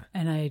 Yeah.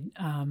 And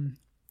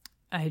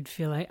I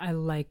feel like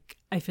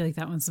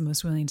that one's the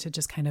most willing to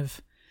just kind of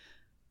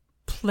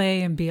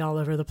play and be all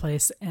over the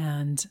place,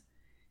 and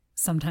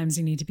sometimes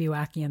you need to be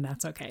wacky, and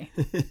that's okay.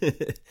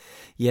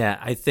 Yeah,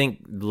 I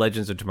think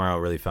Legends of Tomorrow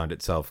really found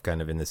itself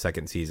kind of in the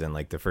second season.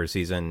 Like the first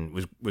season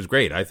was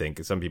great, I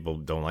think. Some people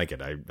don't like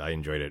it. I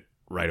enjoyed it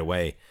right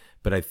away.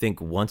 But I think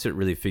once it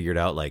really figured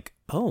out like,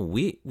 oh,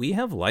 we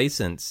have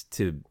license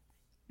to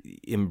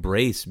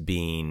embrace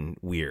being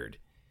weird,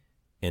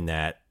 in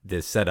that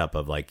this setup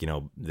of like, you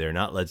know, they're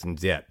not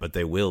legends yet, but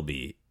they will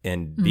be,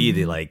 and be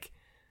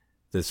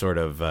the sort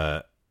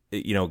of,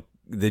 you know,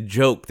 the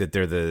joke that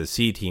they're the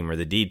C team or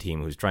the D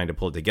team who's trying to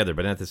pull it together,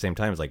 but at the same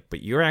time, it's like,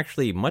 but you're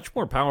actually much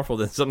more powerful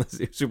than some of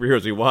the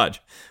superheroes we watch.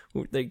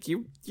 Like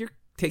you're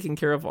taking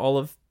care of all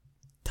of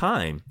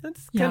time.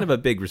 That's kind of a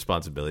big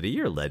responsibility.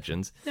 You're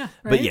legends. Yeah,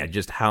 right? But yeah,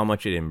 just how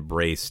much it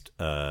embraced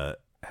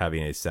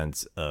having a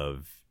sense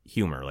of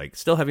humor, like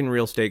still having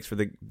real stakes for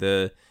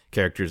the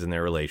characters and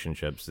their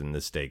relationships and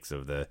the stakes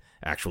of the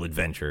actual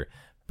adventure,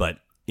 but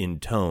in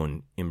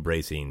tone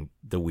embracing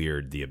the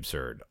weird, the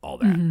absurd, all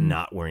that,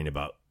 not worrying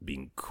about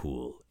being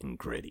cool and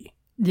gritty.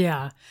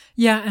 Yeah.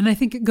 And I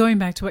think going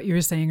back to what you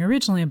were saying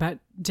originally about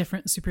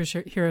different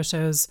superhero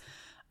shows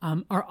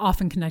are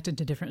often connected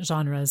to different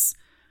genres.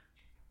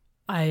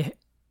 I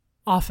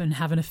often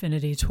have an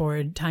affinity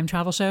toward time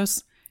travel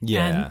shows.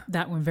 Yeah. And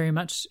that one very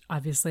much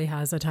obviously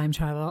has a time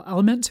travel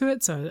element to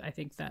it. So I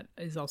think that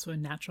is also a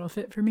natural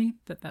fit for me,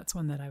 that's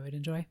one that I would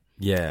enjoy.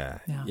 Yeah,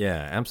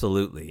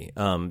 absolutely.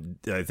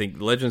 I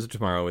think Legends of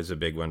Tomorrow is a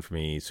big one for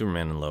me.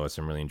 Superman and Lois,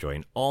 I'm really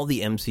enjoying. All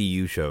the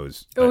MCU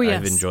shows,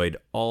 I've enjoyed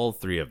all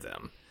three of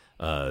them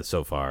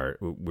so far.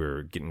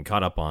 We're getting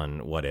caught up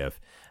on What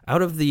If.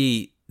 Out of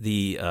the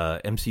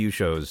MCU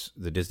shows,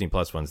 the Disney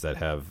Plus ones that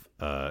have,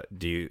 I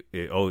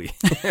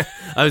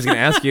was going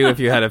to ask you if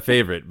you had a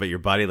favorite, but your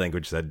body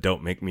language said,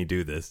 don't make me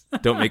do this.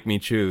 Don't make me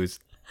choose.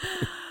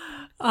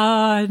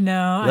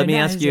 No. Let me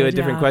ask you a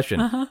different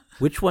question.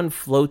 Which one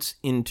floats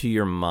into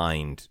your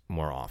mind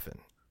more often?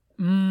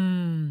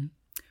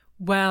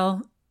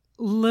 Well,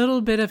 little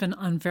bit of an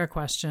unfair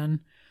question.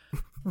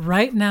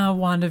 Right now,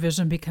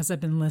 WandaVision, because I've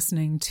been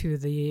listening to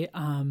the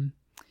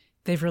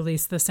they've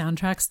released the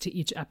soundtracks to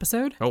each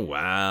episode. Oh,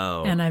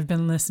 wow. And I've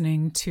been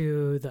listening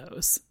to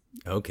those.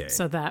 Okay.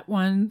 So that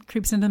one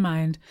creeps into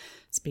mind.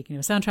 Speaking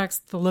of soundtracks,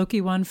 the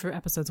Loki one for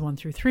episodes 1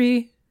 through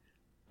 3,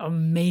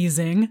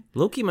 amazing.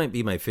 Loki might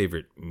be my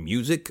favorite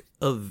music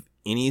of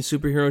any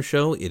superhero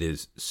show. It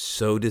is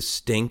so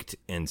distinct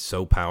and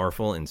so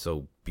powerful and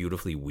so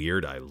beautifully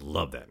weird. I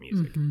love that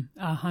music.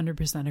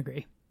 100%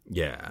 agree.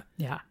 Yeah.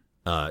 Yeah.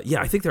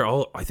 I think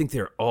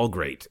they're all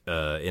great.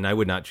 And I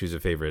would not choose a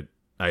favorite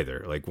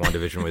either. Like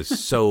WandaVision was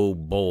so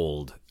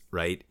bold,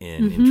 right?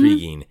 And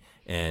intriguing.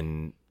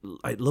 And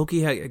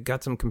Loki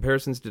got some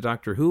comparisons to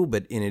Doctor Who,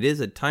 and it is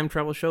a time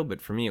travel show.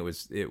 But for me,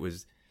 it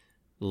was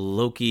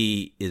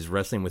Loki is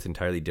wrestling with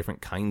entirely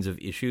different kinds of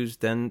issues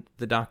than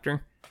the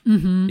Doctor.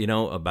 You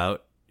know,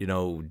 about,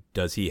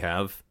 does he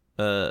have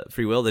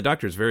free will? The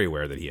Doctor is very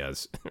aware that he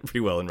has free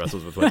will and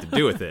wrestles with what to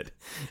do with it.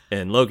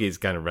 And Loki's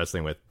kind of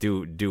wrestling with,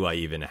 do I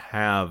even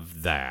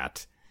have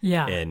that?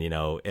 Yeah. And,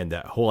 and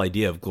that whole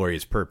idea of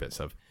glorious purpose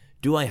of,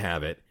 do I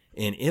have it?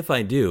 And if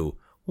I do,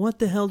 what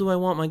the hell do I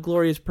want my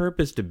glorious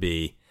purpose to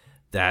be?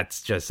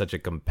 That's just such a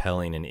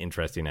compelling and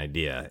interesting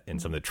idea.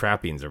 And some of the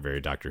trappings are very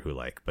Doctor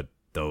Who-like, but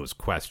those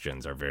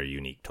questions are very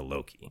unique to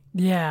Loki.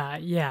 Yeah,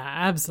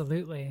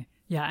 absolutely.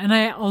 Yeah, and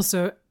I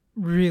also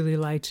really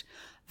liked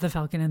The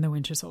Falcon and the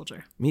Winter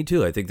Soldier. Me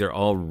too. I think they're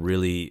all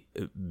really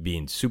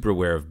being super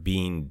aware of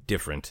being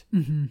different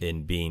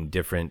and being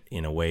different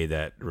in a way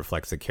that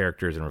reflects the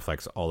characters and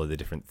reflects all of the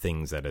different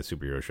things that a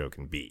superhero show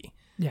can be.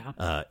 Yeah.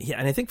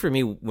 And I think for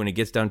me, when it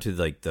gets down to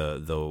like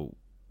the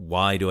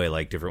why do I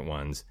like different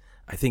ones,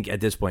 I think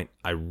at this point,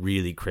 I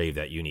really crave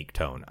that unique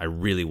tone. I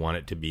really want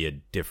it to be a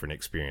different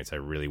experience. I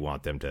really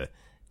want them to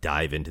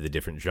dive into the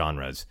different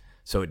genres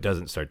so it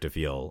doesn't start to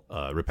feel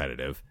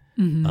repetitive.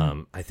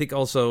 I think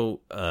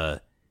also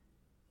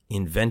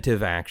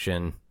inventive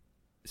action.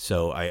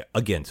 So I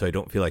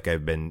don't feel like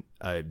I've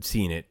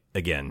seen it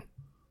again,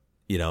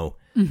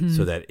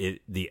 so that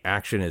the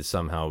action is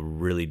somehow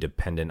really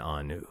dependent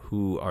on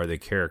who are the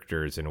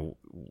characters and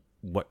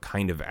what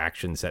kind of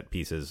action set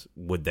pieces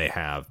would they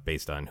have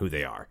based on who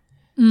they are.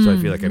 So I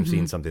feel like I'm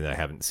seeing something that I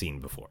haven't seen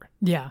before.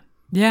 Yeah,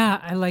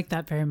 I like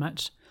that very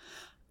much.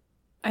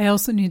 I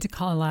also need to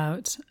call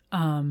out,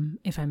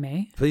 if I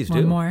may, please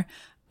one do more,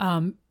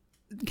 kind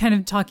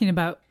of talking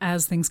about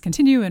as things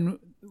continue and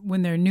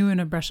when they're new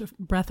and a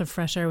breath of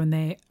fresh air when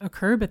they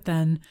occur, but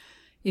then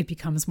it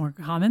becomes more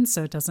common,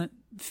 so it doesn't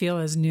feel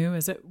as new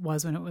as it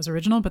was when it was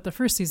original. But the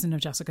first season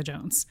of Jessica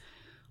Jones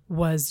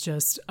was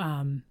just,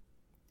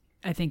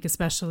 I think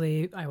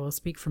especially, I will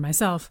speak for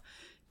myself,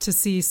 to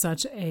see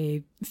such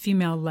a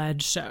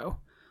female-led show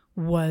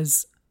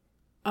was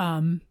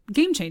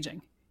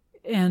game-changing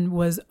and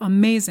was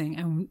amazing.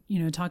 And,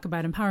 talk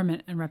about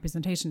empowerment and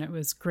representation. It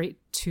was great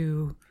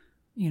to,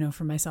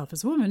 for myself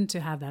as a woman to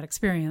have that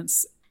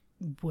experience,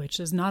 which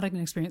is not an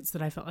experience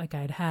that I felt like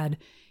I'd had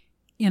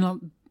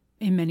in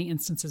many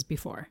instances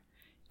before.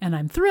 And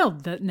I'm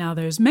thrilled that now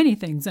there's many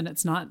things, and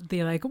it's not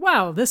the like,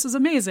 wow, this is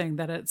amazing,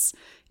 that it's,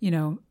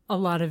 a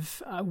lot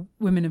of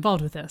women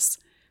involved with this,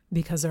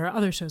 because there are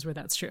other shows where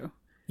that's true.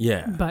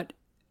 Yeah. But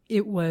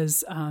it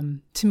was,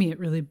 to me, it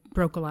really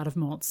broke a lot of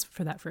molds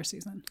for that first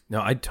season.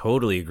 No, I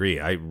totally agree.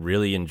 I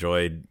really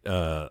enjoyed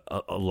a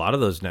lot of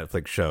those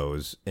Netflix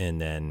shows. And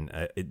then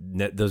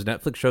those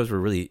Netflix shows were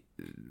really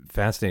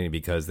fascinating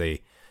because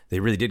they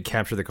really did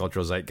capture the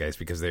cultural zeitgeist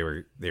because they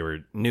were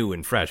new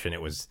and fresh. And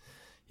it was,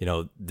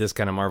 this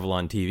kind of Marvel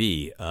on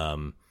TV.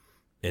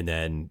 And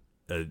then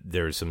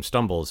there's some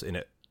stumbles in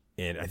it.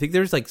 And I think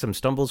there's like some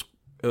stumbles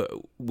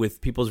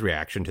with people's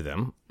reaction to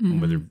them,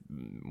 whether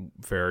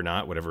fair or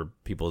not, whatever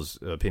people's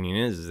opinion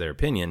is their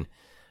opinion.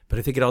 But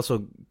I think it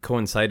also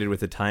coincided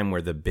with a time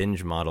where the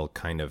binge model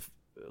kind of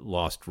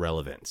lost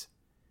relevance.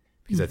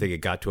 Because I think it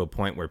got to a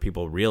point where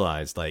people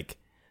realized, like,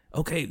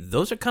 okay,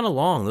 those are kind of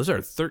long. Those are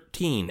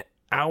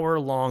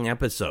 13-hour-long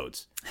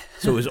episodes.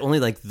 So it was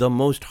only like the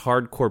most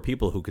hardcore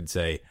people who could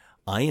say,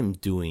 I am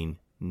doing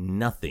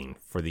nothing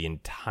for the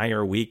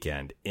entire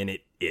weekend. And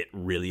it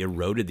really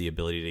eroded the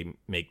ability to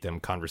make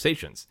them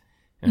conversations.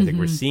 And I think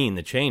we're seeing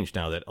the change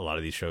now that a lot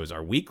of these shows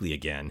are weekly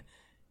again,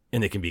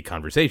 and they can be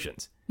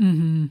conversations.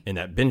 And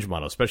that binge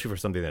model, especially for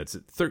something that's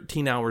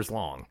 13 hours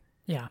long,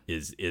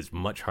 is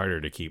much harder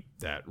to keep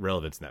that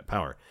relevance and that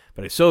power.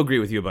 But I so agree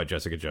with you about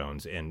Jessica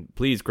Jones, and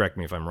please correct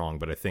me if I'm wrong,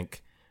 but I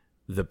think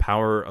the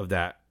power of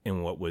that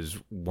and what was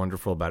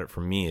wonderful about it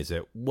for me is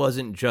it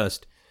wasn't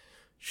just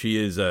she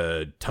is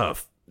a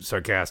tough,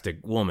 sarcastic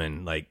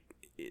woman. Like,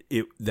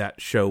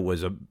 that show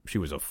was she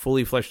was a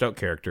fully fleshed out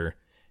character,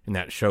 and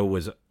that show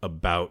was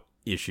about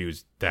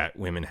issues that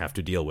women have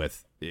to deal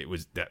with. It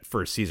was that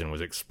first season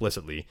was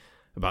explicitly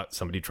about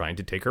somebody trying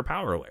to take her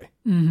power away.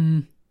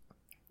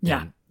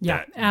 Yeah,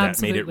 that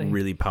absolutely. made it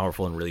really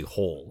powerful and really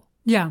whole.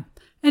 Yeah,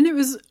 and it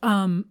was.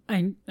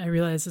 I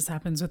realize this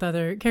happens with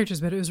other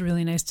characters, but it was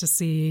really nice to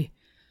see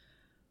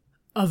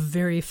a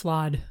very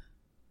flawed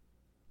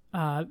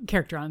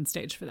character on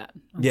stage for that.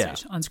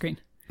 On screen.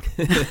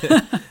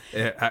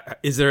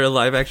 Is there a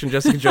live action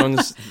Jessica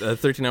Jones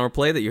 13-hour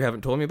play that you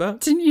haven't told me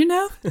about? Didn't you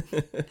know?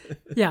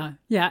 Yeah.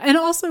 And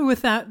also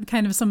with that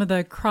kind of some of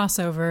the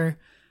crossover,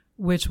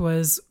 which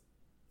was,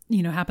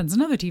 happens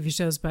in other TV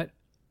shows, but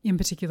in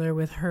particular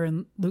with her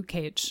and Luke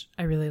Cage,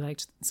 I really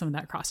liked some of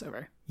that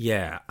crossover.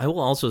 Yeah, I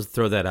will also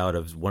throw that out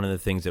of one of the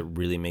things that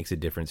really makes a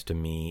difference to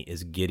me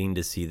is getting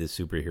to see the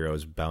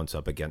superheroes bounce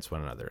up against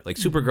one another. Like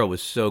Supergirl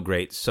was so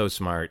great, so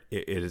smart.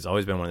 It has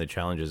always been one of the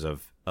challenges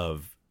of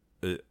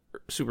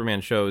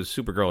Superman shows,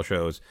 Supergirl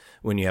shows,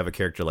 when you have a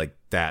character like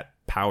that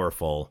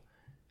powerful.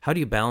 How do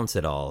you balance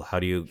it all? How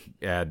do you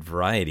add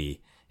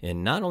variety?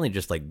 And not only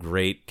just like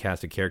great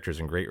cast of characters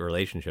and great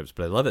relationships,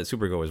 but I love that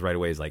Supergirl was right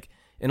away is like,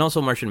 and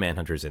also Martian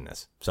Manhunter's in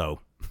this.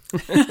 So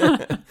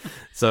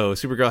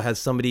Supergirl has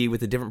somebody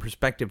with a different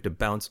perspective to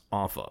bounce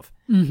off of.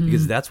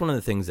 Because that's one of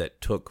the things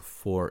that took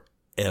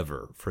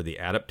forever for the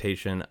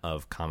adaptation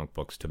of comic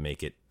books to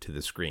make it to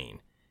the screen.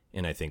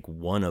 And I think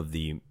one of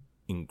the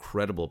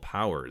incredible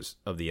powers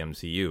of the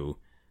MCU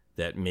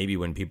that maybe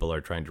when people are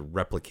trying to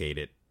replicate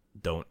it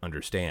don't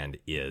understand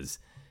is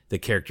the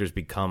characters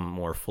become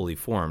more fully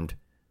formed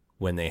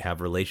when they have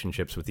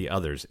relationships with the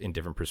others in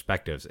different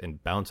perspectives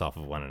and bounce off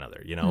of one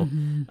another,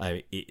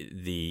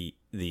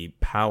 the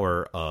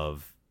power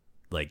of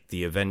like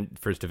the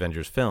first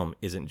Avengers film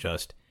isn't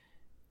just,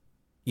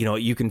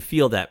 you can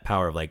feel that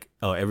power of like,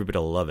 oh, everybody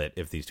will love it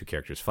if these two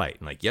characters fight.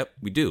 And like, yep,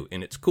 we do.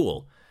 And it's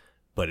cool.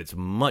 But it's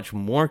much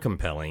more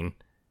compelling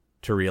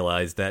to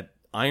realize that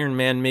Iron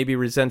Man maybe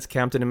resents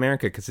Captain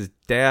America because his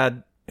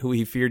dad, who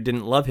he feared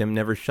didn't love him,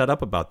 never shut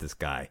up about this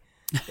guy.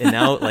 And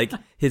now like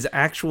his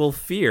actual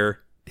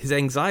fear, his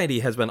anxiety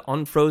has been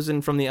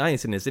unfrozen from the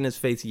ice and is in his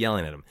face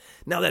yelling at him.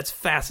 Now that's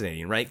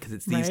fascinating, right? Because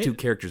it's these two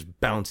characters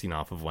bouncing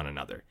off of one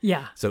another.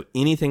 Yeah. So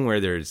anything where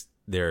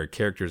there are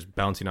characters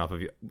bouncing off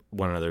of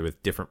one another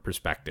with different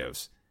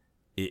perspectives,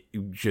 it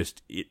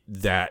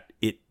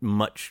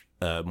much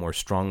more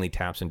strongly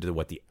taps into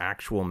what the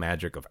actual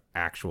magic of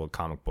actual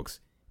comic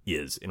books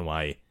is and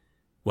why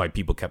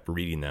people kept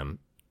reading them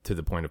to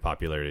the point of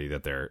popularity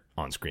that they're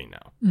on screen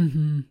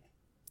now.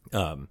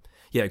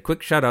 Yeah, a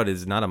quick shout out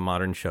is not a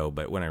modern show,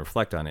 but when I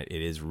reflect on it,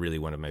 it is really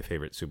one of my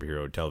favorite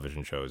superhero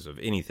television shows of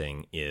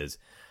anything is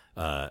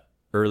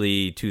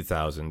early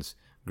 2000s,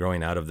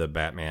 growing out of the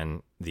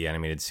Batman, the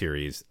animated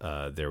series,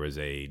 there was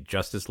a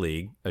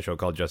show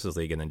called Justice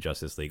League, and then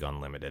Justice League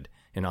Unlimited.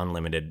 And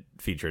Unlimited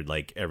featured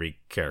like every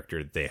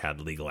character they had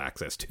legal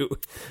access to.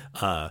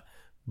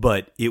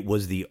 But it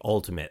was the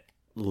ultimate,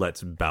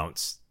 let's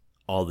bounce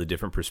all the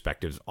different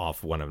perspectives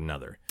off one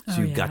another.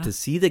 So you got to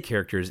see the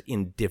characters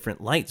in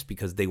different lights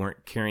because they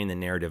weren't carrying the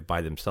narrative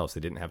by themselves.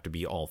 They didn't have to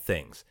be all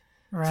things.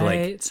 Right. So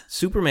like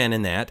Superman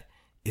in that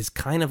is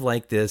kind of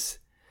like this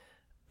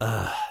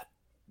a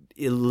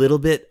little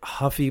bit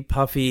huffy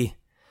puffy.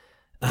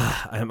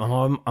 I'm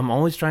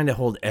always trying to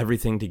hold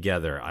everything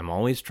together. I'm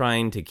always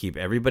trying to keep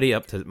everybody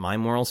up to my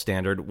moral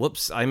standard.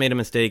 Whoops, I made a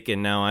mistake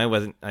and now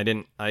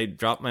I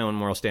dropped my own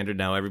moral standard.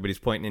 Now everybody's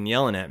pointing and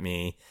yelling at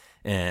me.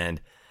 And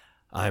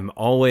I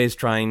always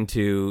got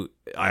to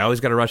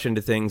rush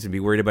into things and be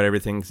worried about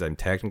everything because I'm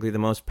technically the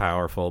most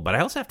powerful, but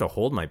I also have to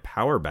hold my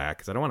power back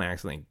because I don't want to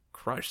accidentally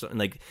crush something.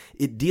 Like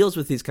it deals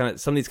with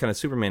some of these kind of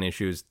Superman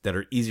issues that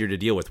are easier to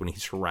deal with when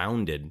he's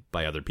surrounded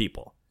by other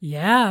people.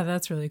 Yeah,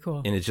 that's really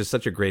cool. And it's just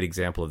such a great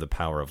example of the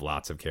power of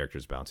lots of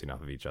characters bouncing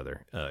off of each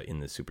other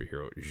in the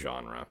superhero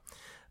genre.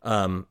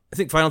 I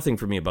think final thing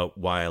for me about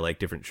why I like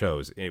different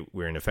shows,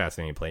 we're in a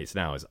fascinating place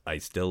now, is I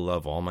still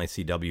love all my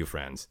CW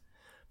friends.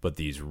 But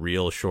these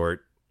real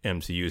short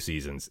MCU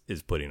seasons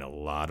is putting a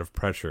lot of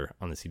pressure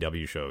on the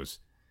CW shows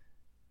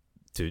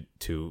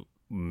to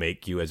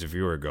make you as a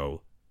viewer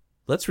go,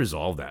 let's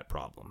resolve that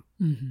problem.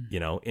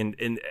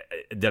 And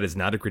that is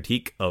not a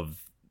critique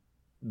of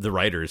the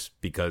writers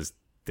because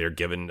they're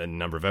given a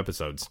number of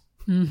episodes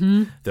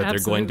that they're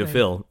going to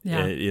fill,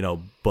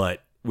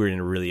 but we're in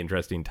a really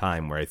interesting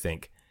time where I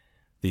think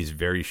these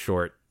very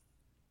short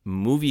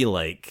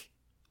movie-like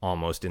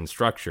almost in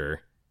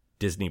structure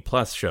Disney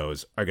Plus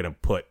shows are going to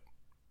put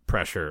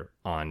pressure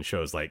on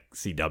shows like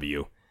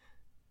CW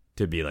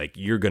to be like,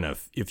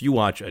 if you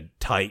watch a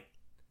tight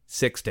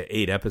 6 to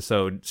 8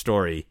 episode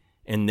story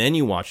and then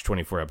you watch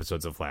 24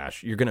 episodes of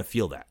Flash, you're going to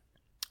feel that.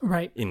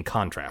 Right. In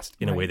contrast,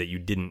 in a way that you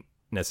didn't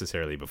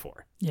necessarily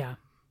before. Yeah.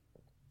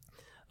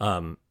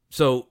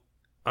 So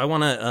I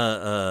want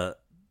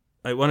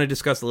to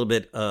discuss a little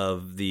bit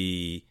of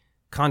the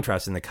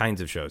contrast in the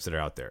kinds of shows that are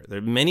out there. There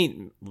are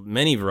many,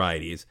 many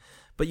varieties.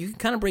 But you can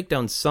kind of break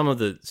down some of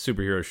the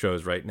superhero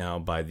shows right now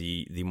by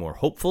the more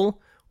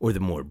hopeful or the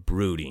more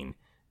brooding.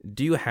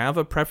 Do you have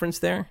a preference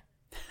there?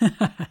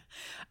 Yeah,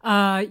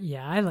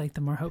 I like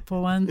the more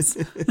hopeful ones.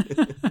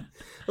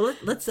 Well,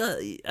 let's.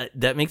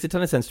 That makes a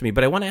ton of sense to me.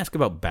 But I want to ask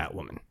about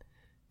Batwoman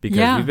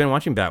because we've been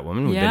watching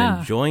Batwoman. We've been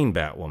enjoying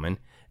Batwoman.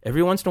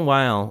 Every once in a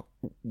while,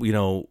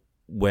 when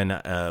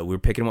we're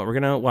picking what we're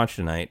going to watch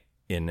tonight,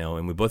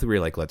 and we both agree,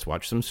 like, let's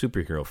watch some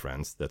superhero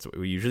friends. That's what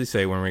we usually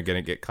say when we're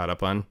going to get caught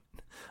up on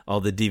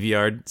all the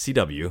DVR'd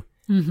CW.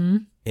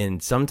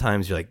 And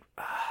sometimes you're like,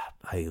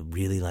 I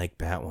really like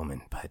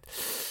Batwoman, but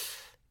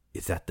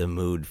is that the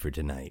mood for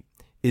tonight?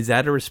 Is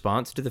that a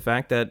response to the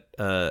fact that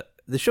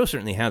the show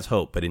certainly has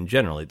hope, but in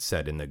general, it's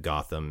set in the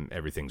Gotham,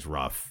 everything's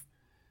rough,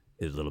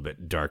 is a little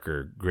bit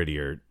darker,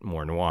 grittier,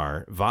 more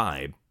noir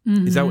vibe.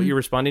 Mm-hmm. Is that what you're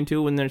responding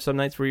to when there's some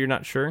nights where you're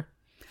not sure?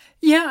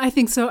 Yeah, I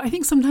think so. I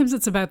think sometimes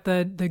it's about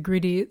the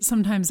gritty.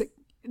 Sometimes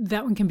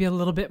that one can be a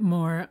little bit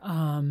more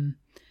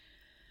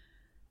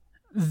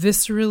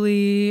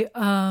viscerally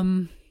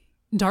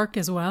dark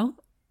as well.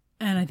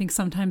 And I think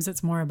sometimes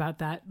it's more about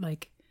that,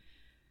 like,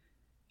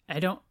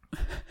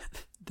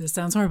 this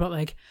sounds horrible,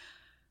 like,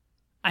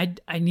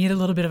 I need a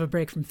little bit of a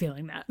break from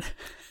feeling that.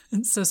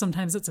 And so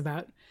sometimes it's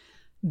about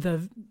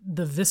the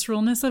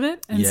visceralness of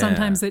it, and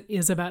sometimes it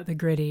is about the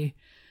gritty.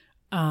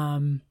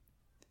 And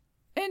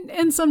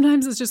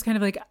sometimes it's just kind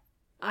of like,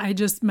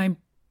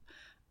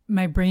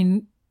 my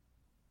brain,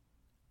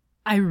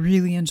 I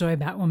really enjoy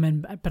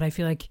Batwoman, but I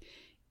feel like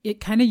it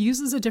kind of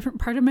uses a different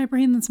part of my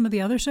brain than some of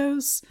the other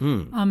shows,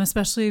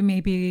 especially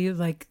maybe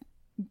like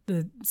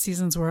the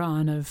seasons we're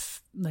on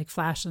of like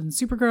Flash and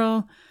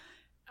Supergirl.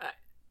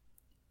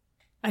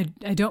 I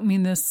don't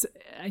mean this,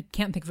 I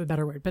can't think of a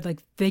better word, but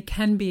like they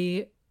can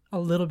be a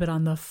little bit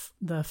on the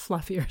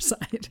fluffier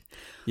side.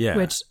 Yeah.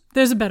 Which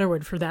there's a better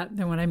word for that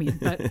than what I mean,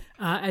 but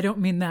I don't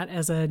mean that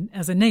as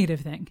a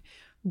negative thing.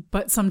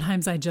 But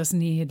sometimes I just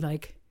need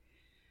like,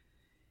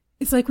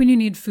 it's like when you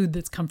need food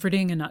that's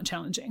comforting and not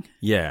challenging.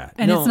 Yeah.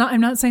 And it's not,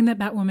 I'm not saying that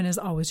Batwoman is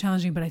always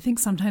challenging, but I think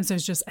sometimes I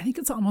think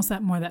it's almost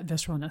that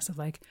visceralness of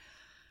like,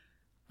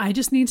 I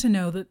just need to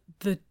know that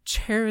the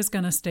chair is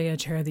going to stay a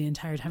chair the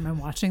entire time I'm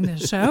watching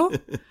this show.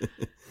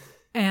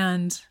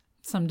 And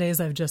some days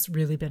I've just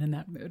really been in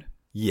that mood.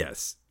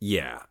 Yes.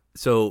 Yeah.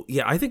 So,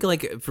 yeah, I think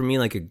like for me,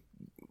 like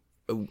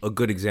a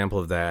good example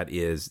of that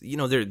is,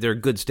 there are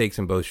good stakes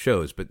in both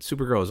shows, but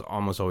Supergirl is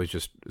almost always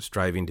just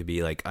striving to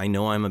be like, I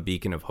know I'm a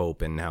beacon of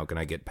hope, and how can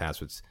I get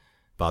past what's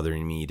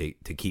bothering me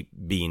to keep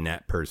being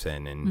that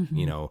person? And,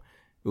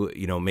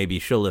 maybe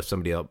she'll lift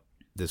somebody up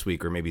this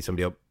week, or maybe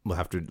somebody else will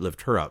have to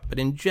lift her up. But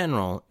in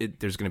general,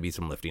 there's going to be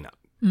some lifting up.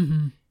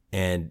 Mm-hmm.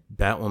 And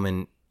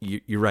Batwoman,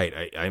 you're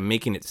right. I'm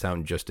making it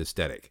sound just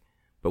aesthetic.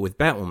 But with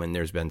Batwoman,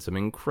 there's been some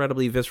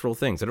incredibly visceral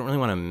things. I don't really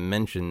want to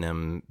mention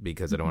them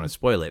because I don't want to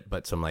spoil it,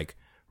 but some like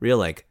real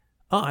like,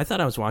 oh, I thought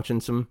I was watching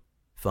some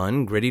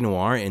fun, gritty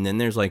noir, and then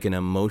there's like an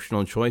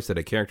emotional choice that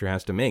a character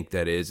has to make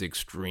that is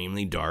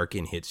extremely dark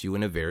and hits you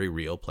in a very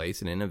real place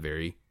and in a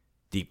very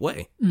deep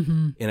way.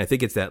 Mm-hmm. And I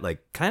think it's that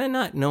like kind of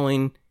not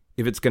knowing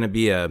if it's going to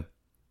be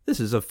this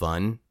is a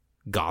fun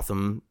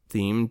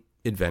Gotham-themed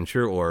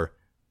adventure or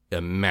a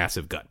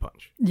massive gut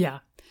punch. Yeah.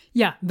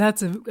 Yeah,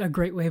 that's a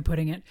great way of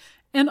putting it.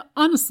 And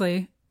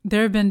honestly,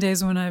 there have been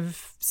days when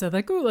I've said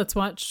like, oh, let's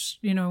watch,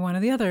 one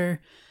of the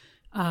other,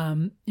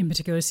 in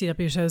particular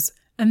CW shows.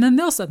 And then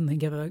they'll suddenly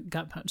give a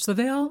gut punch. So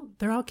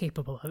they're all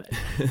capable of it.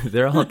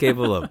 They're all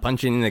capable of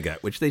punching in the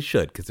gut, which they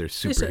should because they're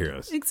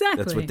superheroes.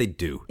 Exactly. That's what they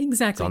do.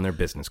 Exactly. It's on their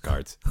business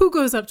cards. Who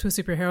goes up to a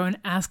superhero and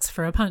asks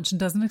for a punch and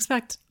doesn't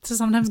expect to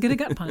sometimes get a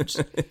gut punch?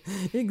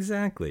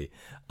 Exactly.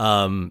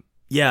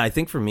 Yeah, I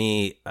think for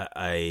me,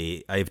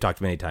 I've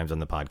talked many times on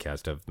the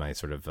podcast of my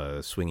sort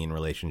of swinging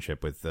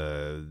relationship with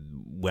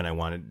when I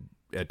wanted,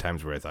 at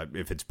times where I thought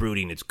if it's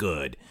brooding, it's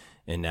good.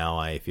 And now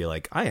I feel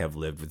like I have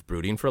lived with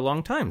brooding for a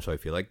long time. So I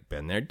feel like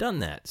been there, done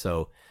that.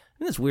 So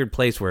I'm in this weird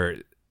place where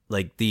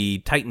like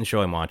the Titan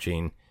show I'm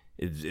watching,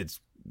 it's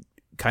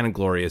kind of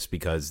glorious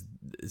because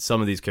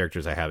some of these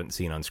characters I haven't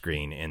seen on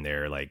screen and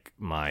they're like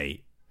my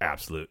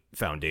absolute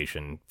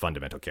foundation,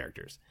 fundamental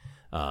characters.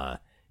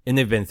 And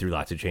they've been through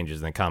lots of changes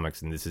in the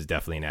comics, and this is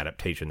definitely an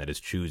adaptation that is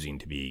choosing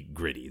to be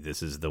gritty.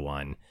 This is the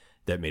one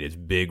that made its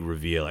big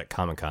reveal at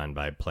Comic-Con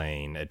by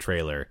playing a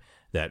trailer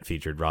that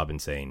featured Robin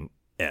saying,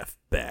 F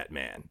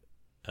Batman.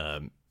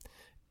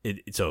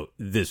 It's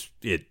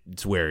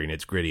wearing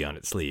its gritty on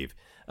its sleeve.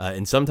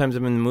 And sometimes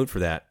I'm in the mood for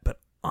that,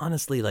 but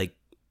honestly, like,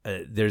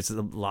 there's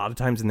a lot of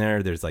times in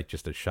there's like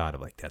just a shot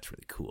of like, that's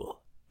really cool.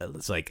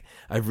 It's like,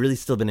 I've really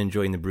still been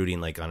enjoying the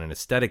brooding, like on an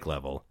aesthetic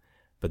level,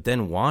 but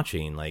then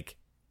watching like,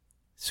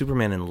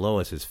 Superman and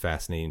Lois is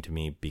fascinating to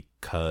me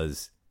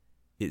because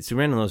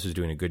Superman and Lois is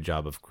doing a good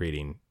job of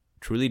creating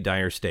truly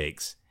dire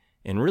stakes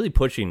and really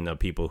pushing the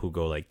people who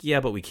go like, yeah,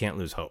 but we can't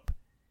lose hope.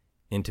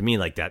 And to me,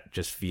 like that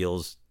just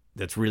feels,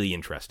 that's really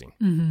interesting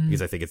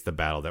because I think it's the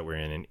battle that we're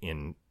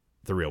in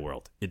the real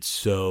world. It's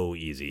so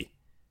easy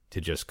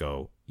to just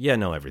go, yeah,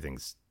 no,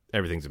 everything's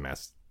a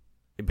mess,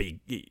 but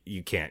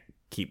you can't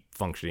keep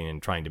functioning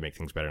and trying to make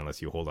things better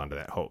unless you hold on to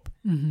that hope.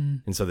 Mm-hmm.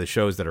 And so the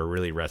shows that are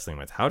really wrestling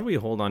with, how do we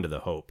hold on to the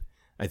hope?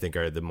 I think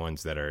are the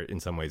ones that are in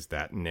some ways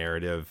that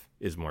narrative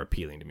is more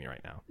appealing to me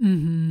right now.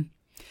 Mm-hmm.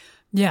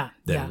 Yeah.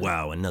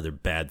 Wow, another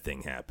bad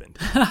thing happened.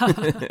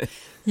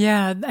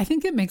 Yeah, I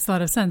think it makes a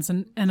lot of sense.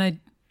 And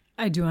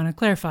I do want to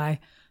clarify,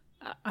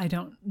 I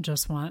don't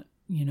just want,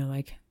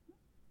 like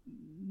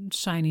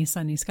shiny,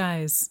 sunny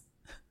skies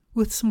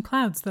with some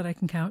clouds that I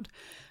can count.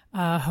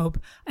 Hope.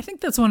 I think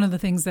that's one of the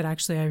things that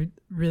actually I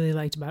really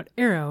liked about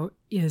Arrow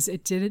is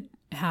it did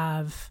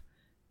have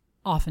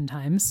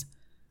oftentimes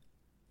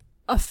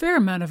a fair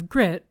amount of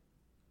grit,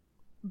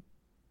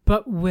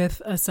 but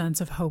with a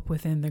sense of hope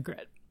within the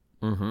grit.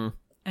 Mm-hmm.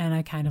 And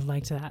I kind of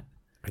liked that.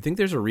 I think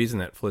there's a reason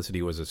that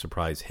Felicity was a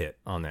surprise hit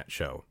on that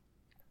show,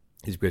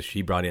 is because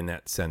she brought in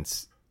that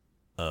sense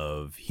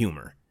of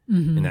humor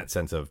and that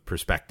sense of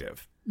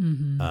perspective.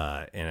 And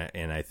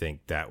I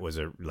think that was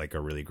a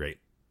really great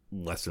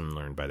lesson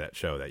learned by that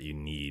show, that you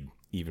need,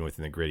 even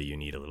within the gritty, you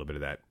need a little bit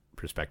of that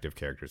perspective.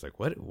 Characters like,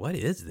 what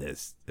is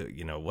this?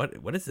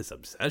 What is this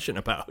obsession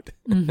about?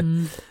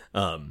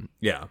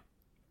 Yeah.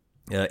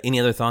 Any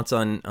other thoughts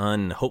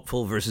on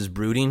hopeful versus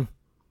brooding?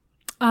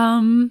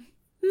 No.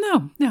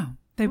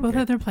 They both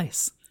have their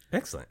place.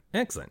 Excellent.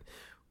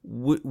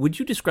 Would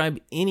you describe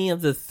any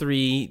of the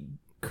three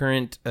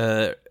current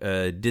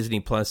Disney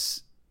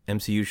Plus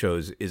MCU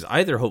shows as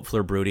either hopeful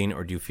or brooding,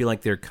 or do you feel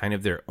like they're kind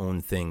of their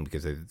own thing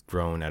because they've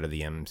grown out of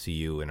the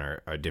MCU and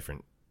are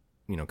different,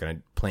 kind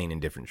of playing in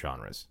different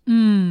genres?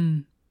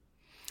 I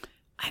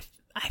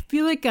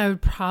feel like I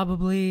would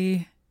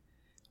probably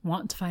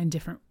want to find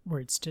different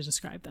words to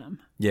describe them.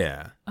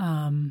 Yeah.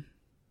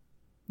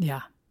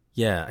 Yeah.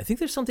 Yeah, I think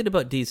there's something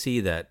about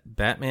DC that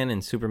Batman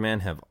and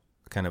Superman have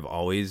kind of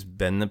always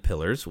been the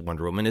pillars.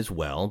 Wonder Woman as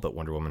well, but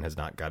Wonder Woman has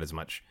not got as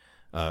much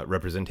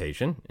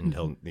representation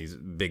until these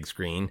big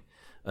screen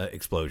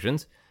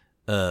explosions.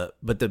 But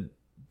the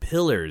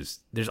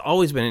pillars, there's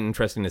always been an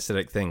interesting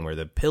aesthetic thing where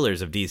the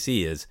pillars of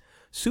DC is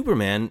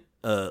Superman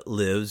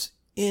lives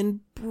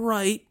in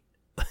bright,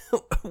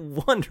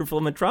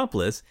 wonderful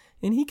metropolis,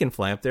 and he can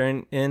fly up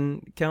there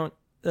and count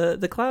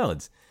the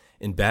clouds.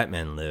 And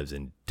Batman lives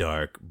in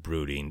dark,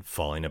 brooding,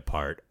 falling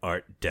apart,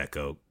 Art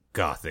Deco,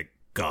 Gothic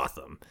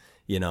Gotham,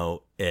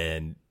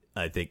 and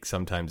I think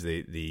sometimes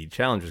the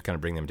challengers kind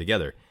of bring them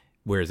together.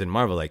 Whereas in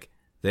Marvel,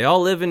 they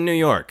all live in New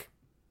York.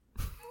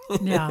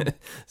 Yeah.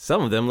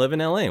 Some of them live in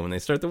LA when they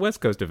start the West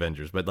Coast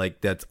Avengers, but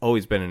that's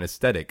always been an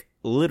aesthetic,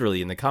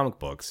 literally in the comic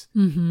books,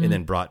 and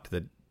then brought to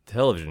the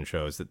television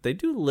shows, that they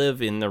do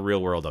live in the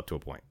real world up to a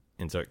point.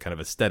 And so it kind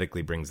of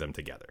aesthetically brings them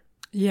together.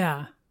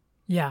 Yeah.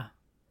 Yeah.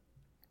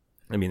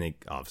 I mean, they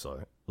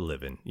also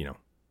live in,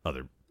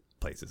 other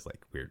places like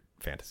weird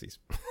fantasies,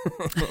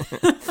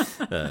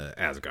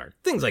 Asgard,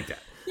 things like that.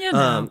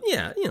 Yeah,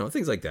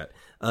 things like that.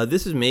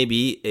 This is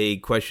maybe a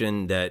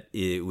question that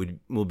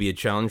will be a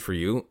challenge for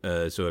you.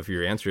 So if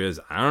your answer is,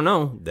 I don't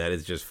know, that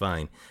is just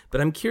fine. But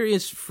I'm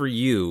curious for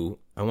you.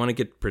 I want to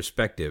get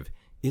perspective.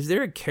 Is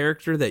there a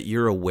character that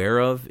you're aware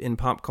of in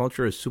pop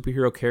culture, a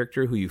superhero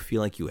character who you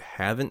feel like you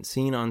haven't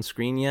seen on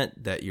screen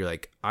yet, that you're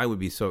like, I would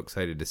be so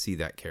excited to see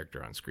that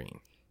character on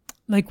screen?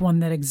 Like one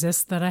that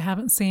exists that I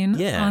haven't seen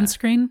Yeah. on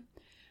screen?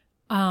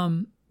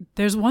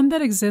 There's one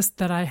that exists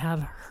that I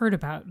have heard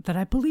about that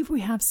I believe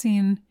we have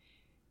seen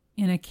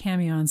in a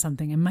cameo on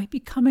something. It might be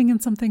coming in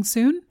something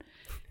soon.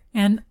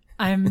 And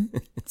I'm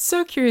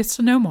so curious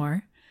to know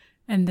more.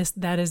 And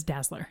that is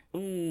Dazzler.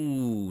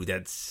 Ooh,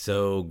 that's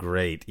so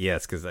great.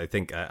 Yes, because I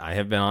think I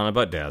have been on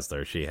about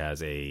Dazzler. She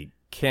has a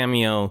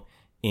cameo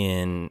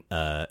in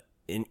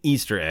an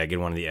Easter egg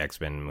in one of the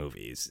X-Men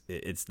movies.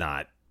 It's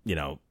not,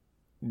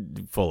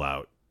 full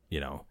out,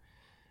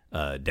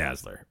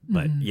 Dazzler.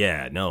 But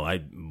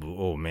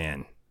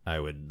I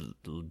would.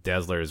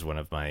 Dazzler is one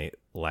of my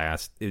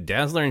last.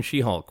 Dazzler and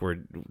She-Hulk were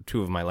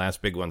two of my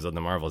last big ones on the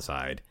Marvel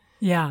side.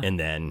 Yeah. And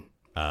then,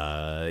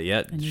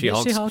 And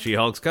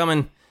She-Hulk's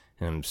coming.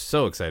 And I'm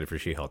so excited for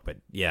She-Hulk. But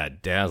yeah,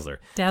 Dazzler.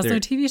 Dazzler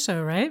TV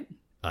show, right?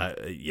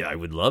 Yeah, I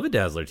would love a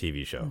Dazzler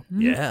TV show.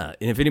 Yeah.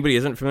 And if anybody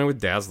isn't familiar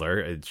with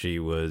Dazzler, she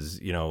was,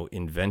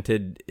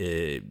 invented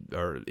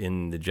or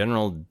in the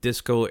general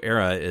disco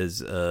era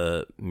as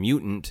a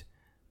mutant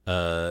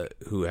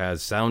who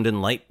has sound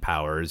and light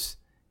powers.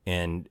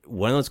 And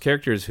one of those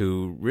characters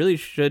who really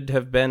should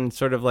have been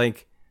sort of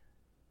like,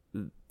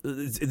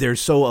 they're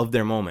so of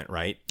their moment,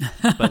 right?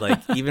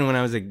 But even when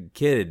I was a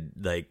kid,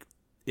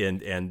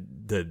 and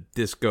the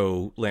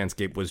disco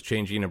landscape was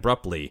changing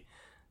abruptly,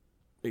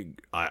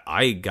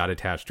 I got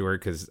attached to her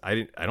because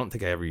I don't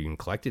think I ever even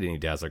collected any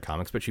Dazzler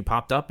comics, but she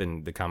popped up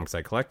in the comics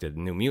I collected,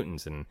 New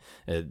Mutants and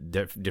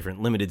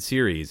different limited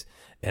series,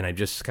 and I'm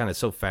just kind of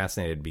so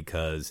fascinated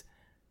because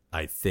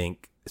I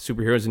think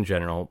superheroes in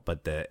general,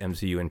 but the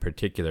MCU in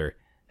particular,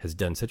 has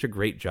done such a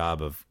great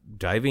job of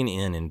diving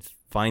in and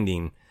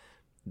finding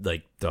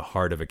the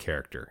heart of a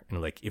character,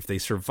 and if they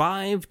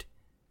survived.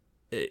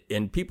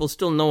 And people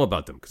still know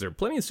about them because there are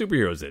plenty of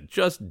superheroes that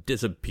just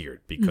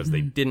disappeared because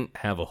they didn't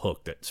have a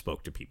hook that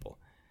spoke to people.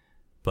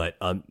 But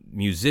a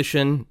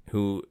musician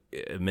who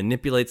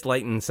manipulates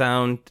light and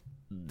sound,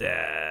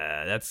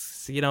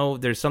 that's,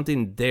 there's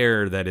something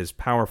there that is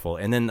powerful.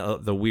 And then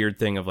the weird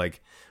thing of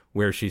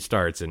where she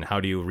starts and how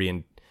do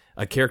you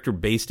a character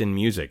based in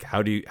music,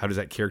 how does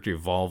that character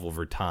evolve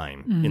over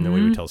time in the way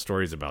we tell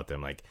stories about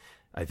them?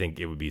 I think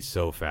it would be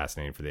so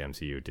fascinating for the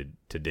MCU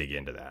to dig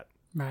into that.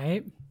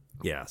 Right.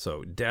 Yeah,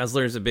 so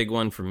Dazzler is a big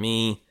one for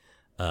me.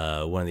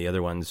 One of the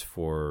other ones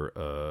for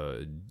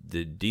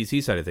the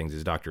DC side of things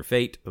is Dr.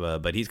 Fate,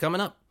 but he's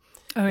coming up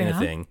in a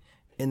thing.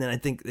 And then I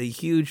think a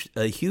huge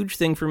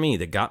thing for me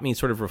that got me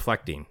sort of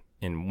reflecting,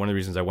 and one of the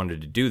reasons I wanted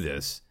to do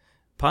this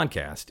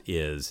podcast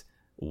is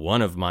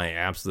one of my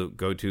absolute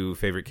go-to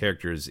favorite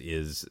characters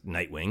is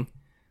Nightwing.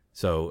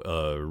 So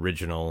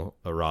original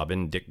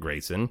Robin, Dick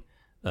Grayson,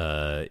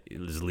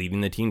 is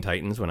leading the Teen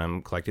Titans when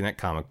I'm collecting that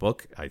comic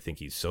book. I think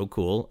he's so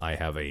cool. I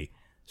have a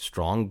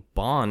strong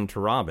bond to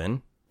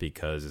Robin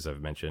because, as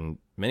I've mentioned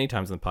many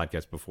times on the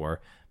podcast before,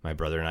 my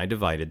brother and I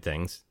divided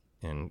things.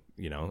 And,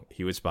 you know,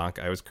 he was Spock,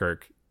 I was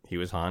Kirk, he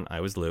was Han,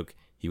 I was Luke,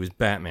 he was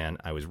Batman,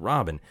 I was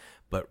Robin.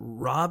 But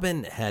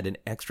Robin had an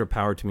extra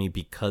power to me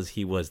because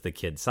he was the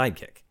kid's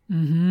sidekick.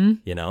 Mm-hmm.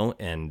 You know,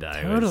 and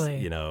I was,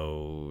 you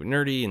know,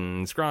 nerdy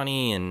and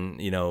scrawny and,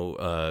 you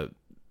know,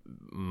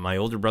 my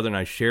older brother and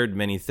I shared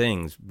many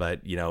things,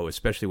 but, you know,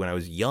 especially when I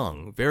was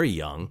young, very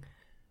young,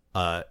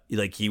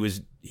 like he was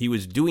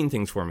doing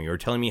things for me or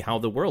telling me how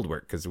the world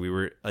worked because we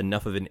were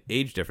enough of an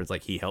age difference.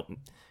 Like he helped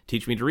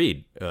teach me to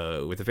read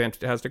with the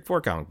Fantastic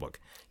Four comic book,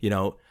 you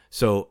know.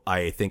 So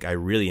I think I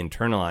really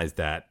internalized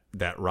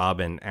that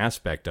Robin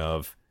aspect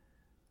of,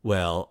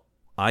 well,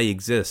 I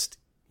exist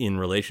in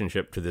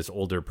relationship to this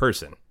older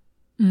person,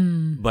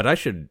 but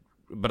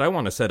I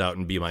want to set out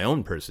and be my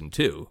own person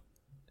too.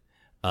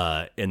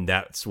 And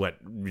that's what,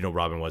 you know,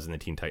 Robin was in the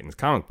Teen Titans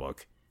comic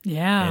book.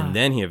 Yeah. And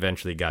then he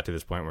eventually got to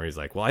this point where he's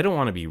like, well, I don't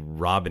want to be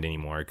Robin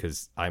anymore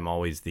because I'm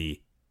always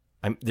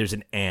there's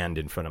an and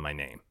in front of my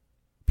name.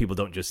 People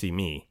don't just see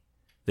me.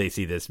 They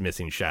see this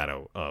missing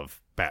shadow of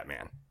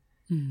Batman.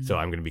 Mm-hmm. So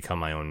I'm going to become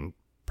my own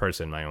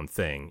person, my own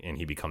thing. And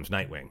he becomes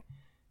Nightwing.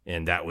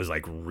 And that was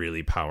like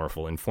really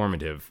powerful,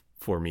 informative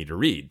for me to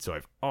read. So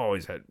I've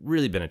always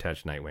really been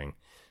attached to Nightwing.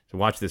 So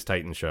watch this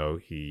Titan show.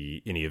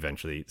 He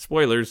eventually,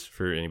 spoilers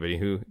for anybody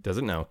who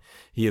doesn't know,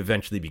 he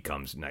eventually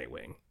becomes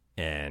Nightwing.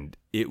 And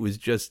it was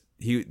just,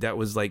 that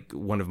was like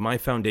one of my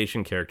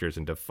foundation characters.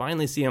 And to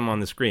finally see him on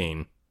the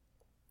screen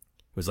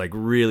was like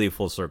really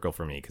full circle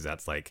for me. Because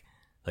that's like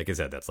I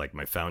said, that's like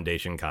my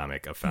foundation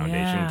comic, a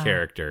foundation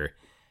character.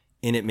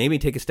 And it made me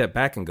take a step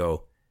back and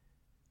go,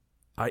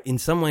 in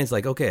some ways,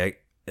 like, okay,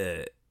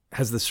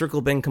 has the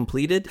circle been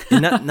completed?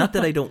 And not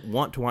that I don't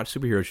want to watch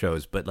superhero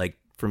shows, but like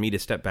for me to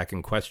step back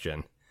and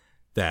question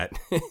that,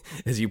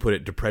 as you put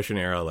it, depression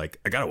era, like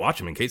I got to watch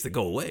them in case they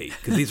go away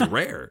because these are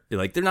rare.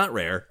 Like they're not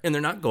rare and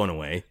they're not going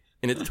away.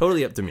 And it's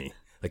totally up to me.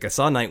 Like I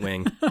saw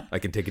Nightwing, I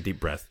can take a deep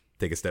breath,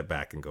 take a step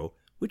back and go,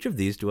 which of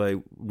these do I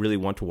really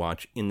want to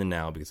watch in the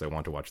now because I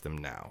want to watch them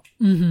now?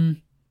 Mm-hmm.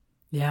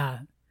 Yeah,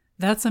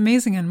 that's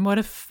amazing. And what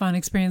a fun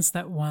experience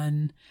that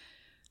one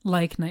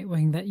like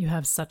Nightwing that you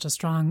have such a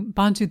strong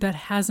bond to that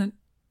hasn't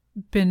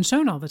been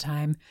shown all the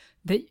time,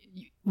 that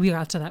we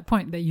got to that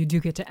point that you do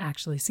get to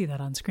actually see that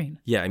on screen.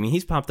 Yeah, I mean,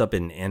 he's popped up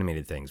in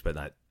animated things, but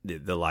not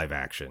the live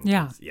action.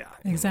 Yeah, yeah,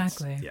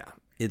 exactly.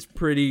 It's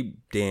pretty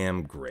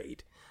damn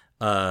great.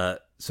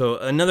 So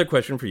another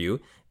question for you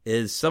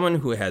is someone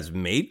who has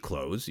made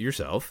clothes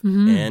yourself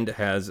and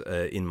has,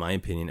 in my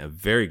opinion, a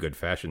very good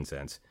fashion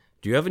sense.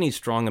 Do you have any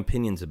strong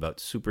opinions about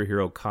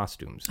superhero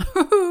costumes?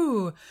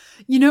 Ooh,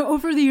 you know,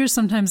 over the years,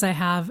 sometimes I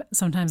have,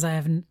 sometimes I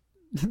haven't.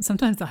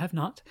 Sometimes I have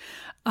not.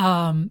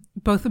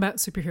 Both about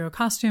superhero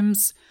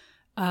costumes.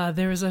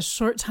 There was a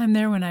short time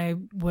there when I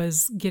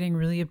was getting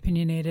really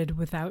opinionated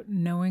without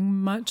knowing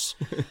much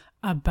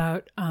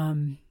about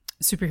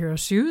superhero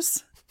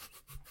shoes.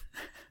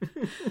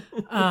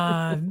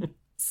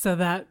 So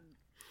that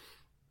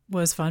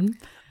was fun.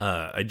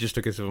 I just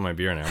took a sip of my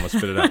beer and I almost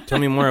spit it out. Tell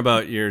me more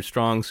about your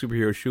strong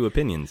superhero shoe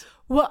opinions.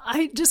 Well,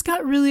 I just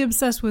got really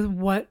obsessed with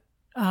what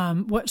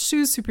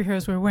shoes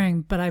superheroes were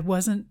wearing, but I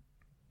wasn't.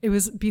 It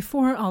was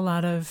before a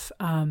lot of,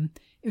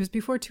 it was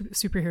before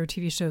superhero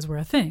TV shows were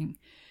a thing.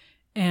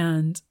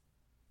 And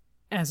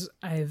as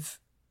I've,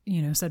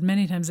 you know, said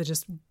many times, I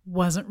just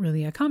wasn't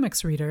really a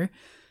comics reader.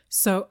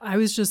 So I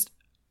was just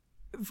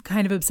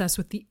kind of obsessed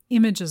with the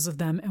images of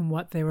them and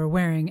what they were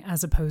wearing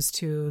as opposed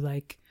to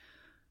like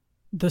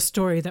the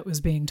story that was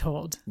being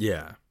told.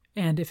 Yeah.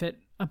 And if it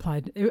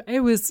applied,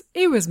 it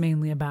was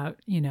mainly about,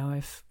 you know,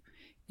 if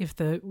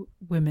the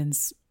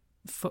women's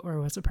footwear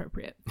was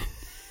appropriate.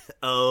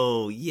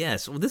 Oh,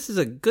 yes. Well, this is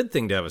a good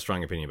thing to have a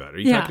strong opinion about. Are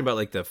you talking about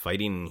like the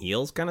fighting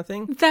heels kind of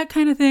thing? That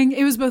kind of thing.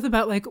 It was both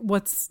about like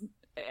what's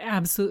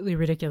absolutely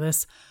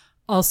ridiculous.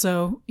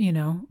 Also, you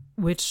know,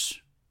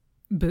 which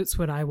boots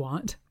would I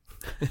want?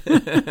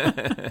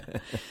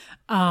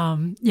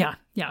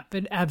 Yeah,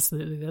 but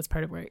absolutely that's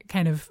part of where it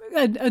kind of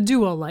a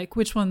dual, like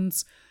which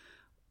ones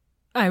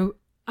I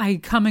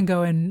come and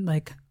go in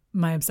like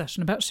my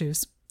obsession about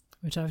shoes,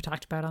 which I've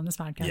talked about on this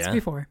podcast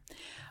before.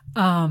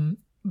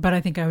 But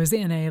I think I was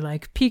in a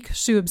like peak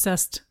shoe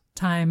obsessed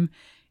time.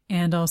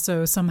 And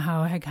also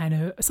somehow I had kind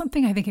of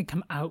something I think had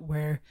come out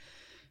where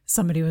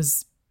somebody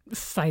was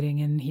fighting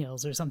in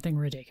heels or something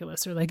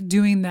ridiculous or like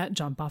doing that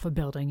jump off a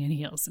building in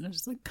heels. And I was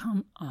just like,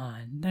 come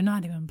on, they're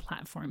not even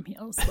platform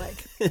heels.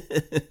 Like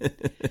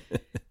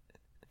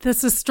this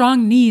is a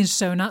strong knees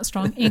show, not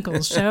strong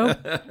ankles show.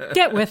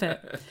 Get with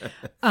it.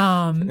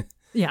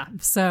 Yeah.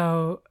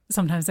 So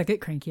sometimes I get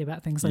cranky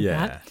about things like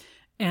that.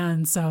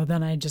 And so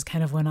then I just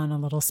kind of went on a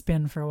little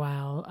spin for a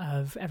while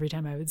of every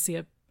time I would see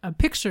a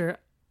picture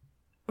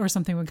or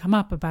something would come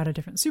up about a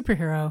different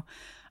superhero,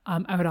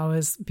 I would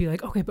always be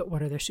like, okay, but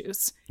what are their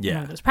shoes? Yeah. You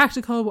know, there's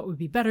practical, what would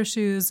be better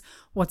shoes?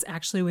 What's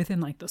actually within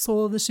like the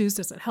sole of the shoes?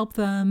 Does it help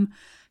them?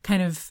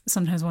 Kind of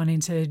sometimes wanting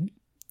to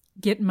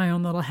get in my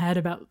own little head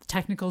about the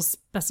technical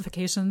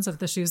specifications of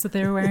the shoes that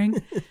they were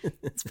wearing.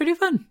 It's pretty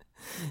fun.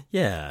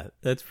 Yeah,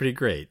 that's pretty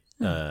great.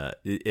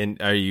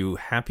 And are you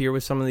happier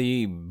with some of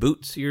the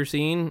boots you're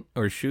seeing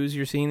or shoes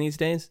you're seeing these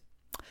days?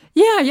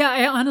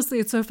 Yeah. Honestly,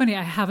 it's so funny.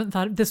 I haven't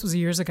thought, this was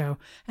years ago,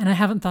 and I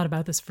haven't thought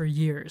about this for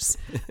years.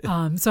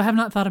 So I have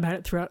not thought about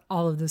it throughout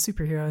all of the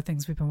superhero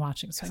things we've been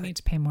watching. So I need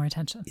to pay more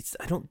attention.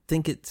 I don't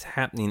think it's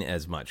happening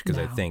as much because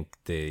I No. think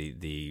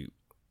the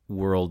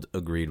world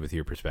agreed with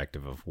your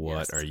perspective of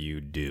what are you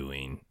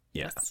doing?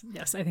 Yeah.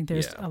 Yes. I think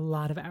there's a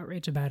lot of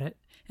outrage about it.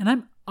 And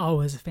I'm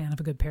always a fan of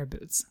a good pair of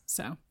boots.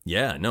 So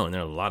Yeah, no, and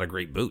there are a lot of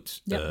great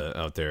boots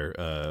out there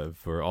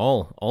for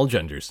all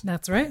genders.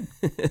 that's right.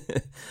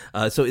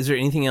 So is there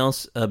anything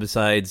else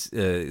besides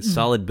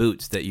solid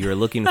boots that you're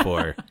looking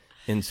for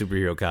in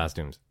superhero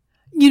costumes?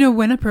 You know,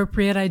 when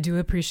appropriate, I do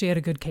appreciate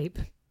a good cape.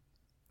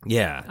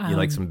 Yeah, you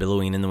like some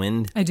billowing in the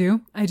wind? I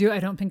do. I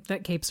don't think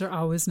that capes are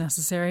always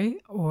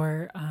necessary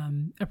or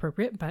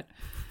appropriate, but,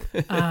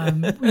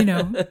 you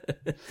know.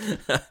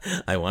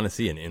 I want to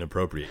see an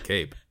inappropriate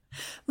cape.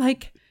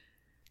 Like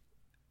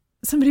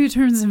somebody who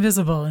turns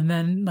invisible and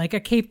then like a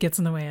cape gets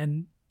in the way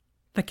and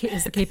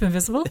is the cape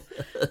invisible?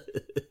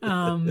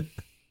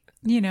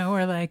 You know,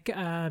 or like,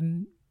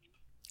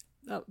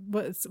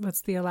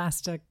 what's the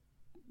elastic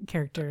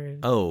character?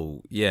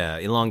 Oh, yeah,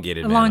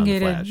 elongated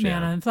man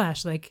man on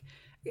Flash. Like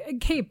a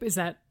cape, is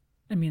that,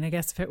 I mean, I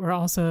guess if it were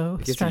also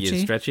I guess stretchy. it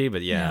is stretchy,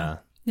 but Yeah.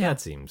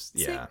 that seems,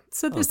 yeah.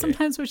 So there's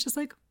sometimes where it's just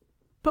like,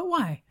 but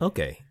why?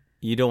 Okay.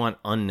 You don't want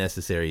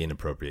unnecessary,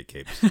 inappropriate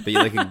capes, but you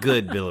like a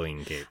good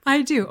billowing cape.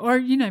 I do. Or,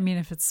 you know, I mean,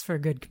 if it's for a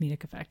good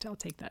comedic effect, I'll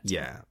take that too.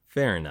 Yeah,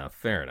 fair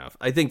enough.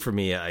 I think for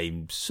me,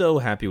 I'm so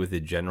happy with the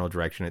general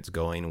direction it's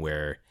going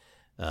where,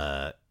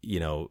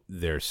 you know,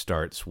 there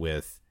starts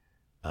with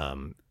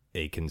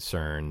a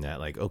concern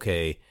that like,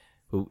 okay,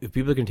 if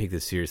people can take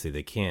this seriously,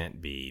 they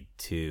can't be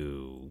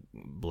too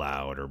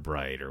loud or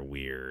bright or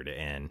weird.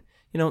 And,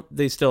 you know,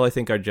 they still, I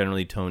think, are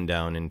generally toned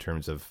down in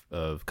terms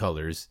of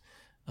colors.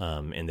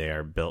 And they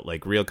are built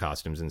like real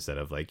costumes instead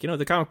of like, you know,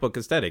 the comic book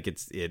aesthetic.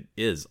 It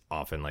is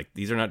often like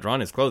these are not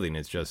drawn as clothing.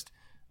 It's just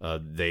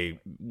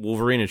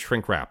Wolverine is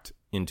shrink wrapped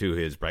into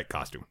his bright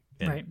costume.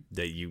 And right.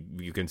 That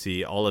you can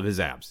see all of his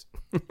abs.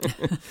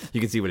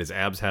 You can see what his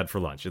abs had for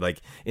lunch.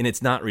 Like, and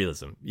it's not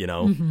realism, you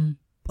know, Mm-hmm.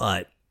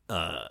 but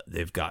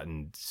they've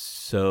gotten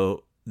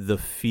so the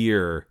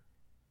fear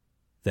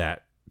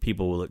that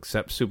people will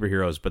accept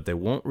superheroes, but they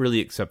won't really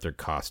accept their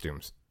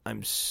costumes.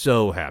 I'm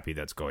so happy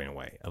that's going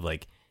away. Of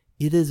like,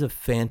 it is a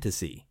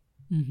fantasy.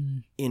 Mm-hmm.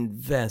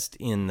 Invest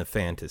in the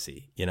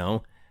fantasy, you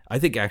know? I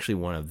think actually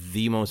one of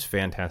the most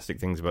fantastic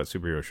things about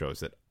superhero shows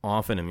that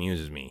often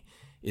amuses me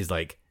is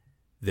like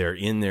they're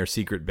in their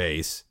secret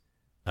base.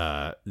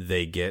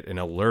 They get an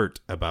alert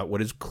about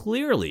what is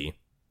clearly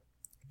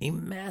a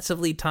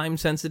massively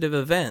time-sensitive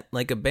event,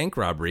 like a bank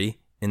robbery,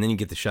 and then you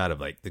get the shot of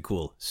like the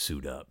cool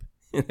suit up.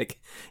 Like,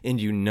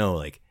 and you know,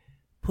 like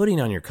putting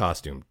on your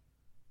costume,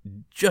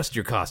 just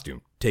your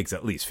costume, takes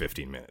at least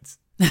 15 minutes.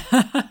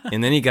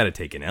 And then you got to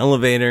take an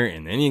elevator,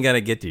 and then you got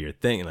to get to your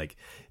thing. Like,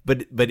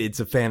 but it's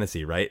a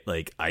fantasy, right?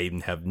 Like, I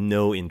have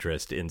no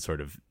interest in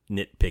sort of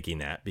nitpicking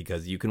that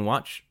because you can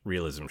watch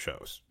realism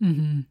shows,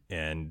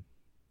 and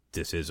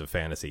this is a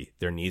fantasy.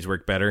 Their knees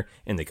work better,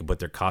 and they can put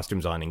their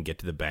costumes on and get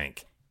to the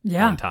bank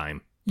on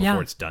time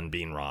before it's done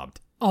being robbed.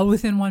 All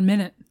within 1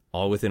 minute.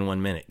 All within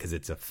 1 minute because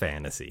it's a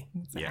fantasy.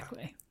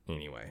 Exactly. Yeah.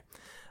 Anyway,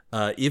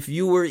 if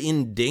you were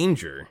in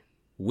danger,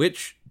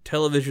 which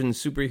television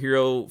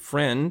superhero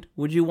friend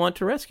would you want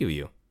to rescue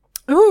you?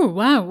 Oh,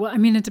 wow. Well, I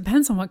mean, it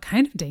depends on what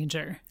kind of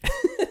danger.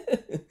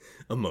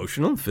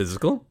 Emotional,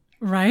 physical,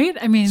 right?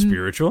 I mean,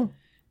 spiritual.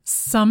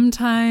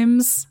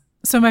 Sometimes.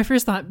 So my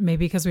first thought,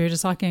 maybe because we were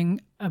just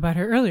talking about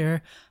her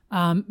earlier,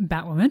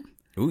 Batwoman.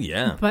 Oh,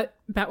 yeah. But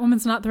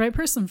Batwoman's not the right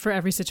person for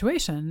every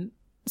situation.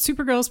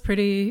 Supergirl's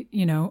pretty,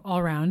 you know, all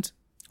around.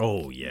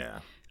 Oh, yeah.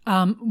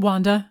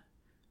 Wanda,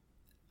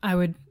 I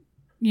would,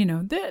 you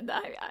know,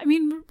 I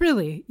mean,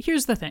 really,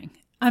 here's the thing.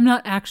 I'm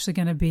not actually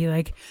going to be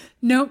like,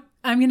 nope,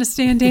 I'm going to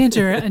stay in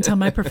danger until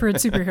my preferred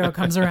superhero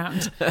comes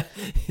around.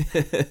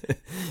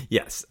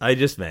 Yes, I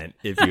just meant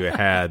if you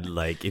had,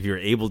 like, if you're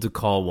able to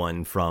call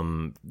one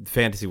from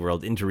fantasy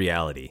world into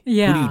reality, who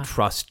do you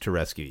trust to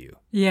rescue you?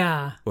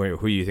 Yeah. Or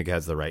who do you think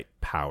has the right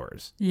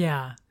powers?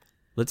 Yeah.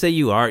 Let's say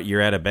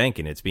you're at a bank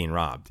and it's being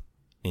robbed,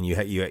 and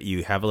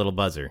you have a little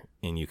buzzer,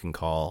 and you can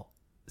call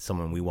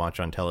someone we watch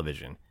on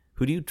television.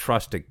 Who do you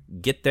trust to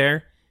get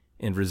there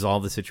and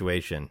resolve the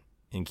situation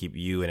and keep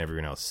you and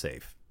everyone else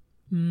safe?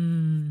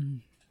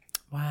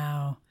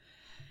 Wow.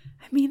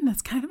 I mean,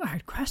 that's kind of a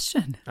hard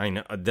question. I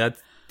know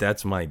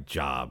that's my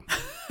job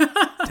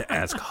to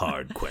ask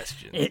hard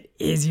questions. It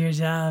is your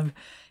job.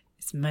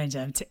 It's my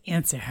job to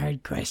answer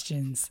hard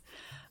questions.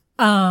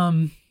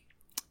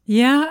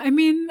 Yeah, I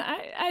mean,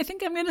 I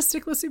think I'm going to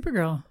stick with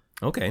Supergirl.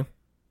 Okay.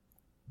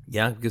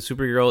 Yeah, because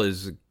Supergirl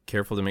is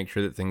careful to make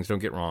sure that things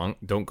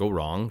don't go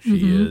wrong.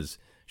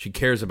 She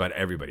cares about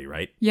everybody,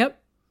 right?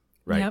 Yep.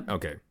 Right. Yep.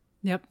 Okay.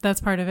 Yep.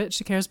 That's part of it.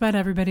 She cares about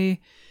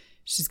everybody.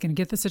 She's going to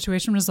get the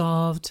situation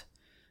resolved.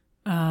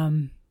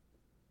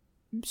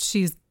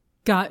 She's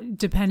got,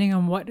 depending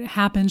on what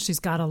happens, she's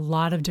got a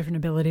lot of different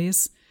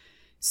abilities.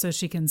 So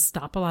she can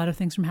stop a lot of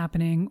things from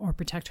happening or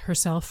protect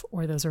herself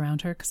or those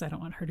around her, because I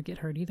don't want her to get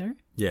hurt either.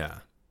 Yeah.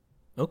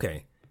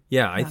 Okay.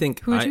 Yeah, I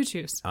think... Who would you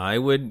choose? I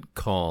would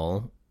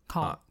call...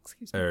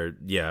 Excuse me. Or,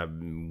 yeah,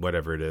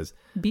 whatever it is.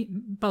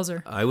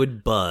 Buzzer. I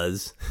would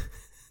buzz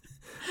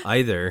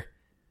either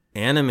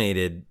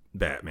animated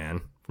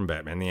Batman from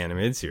Batman the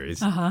Animated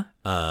Series.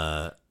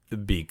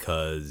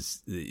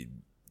 Because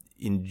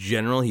in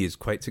general, he is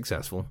quite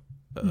successful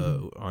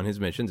on his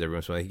missions. Every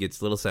once in a while, he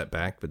gets a little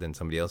setback, but then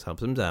somebody else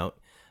helps him out.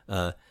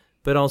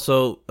 But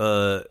also,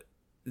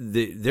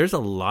 there's a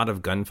lot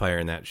of gunfire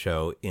in that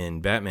show,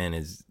 and Batman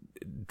is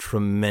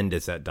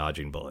tremendous at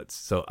dodging bullets.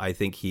 So I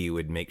think he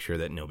would make sure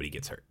that nobody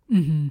gets hurt.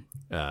 And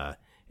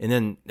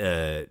then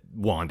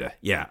Wanda.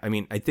 Yeah, I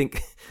mean, I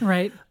think...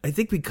 Right. I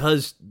think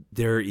because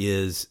there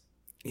is...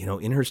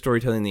 in her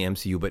storytelling in the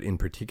MCU, but in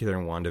particular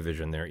in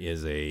WandaVision, there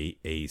is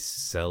a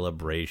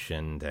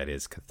celebration that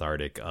is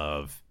cathartic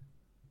of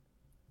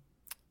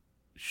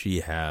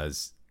she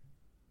has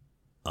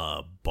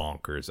a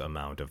bonkers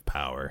amount of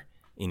power,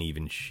 and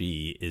even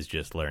she is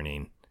just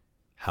learning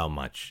how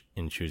much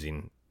in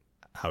choosing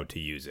how to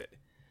use it.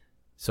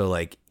 So,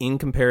 like, in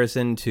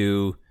comparison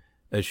to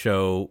a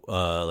show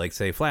like,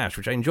 say, Flash,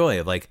 which I enjoy,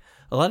 of like,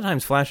 a lot of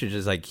times Flash is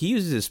just like, he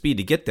uses his speed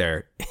to get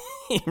there,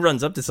 he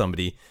runs up to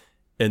somebody,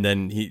 and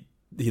then he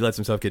lets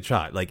himself get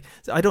shot. Like,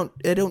 I don't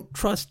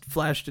trust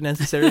Flash to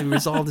necessarily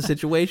resolve the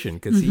situation,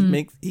 because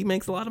he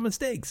makes a lot of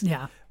mistakes.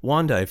 Yeah.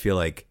 Wanda, I feel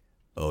like,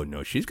 oh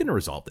no, she's going to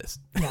resolve this.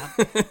 Yeah.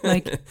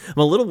 Like, I'm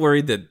a little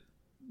worried that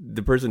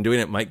the person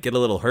doing it might get a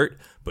little hurt,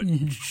 but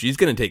she's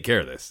going to take care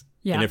of this.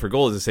 Yeah. And if her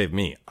goal is to save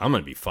me, I'm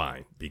going to be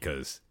fine,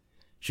 because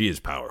she is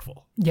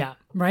powerful. Yeah.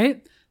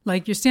 Right.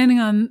 Like, you're standing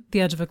on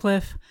the edge of a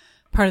cliff.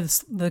 Part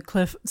of the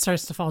cliff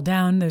starts to fall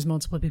down. There's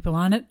multiple people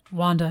on it.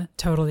 Wanda,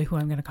 totally who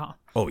I'm going to call.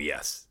 Oh,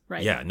 yes.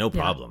 Right. Yeah, no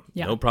problem.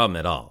 Yeah. No problem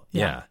at all.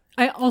 Yeah.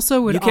 I also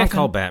would. You can't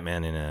call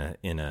Batman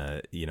in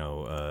a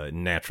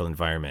natural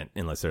environment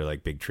unless they're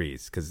like big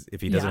trees, because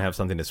if he doesn't have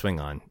something to swing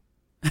on,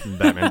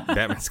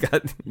 Batman's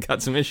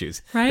got some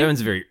issues. Right? Batman's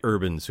a very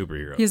urban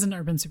superhero. He's an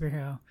urban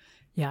superhero.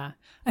 Yeah.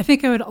 I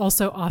think I would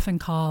also often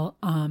call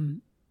the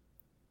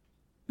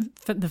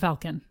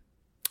Falcon.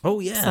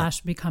 Oh yeah.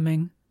 /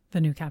 becoming the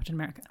new Captain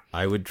America.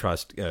 I would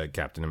trust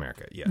Captain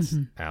America. Yes,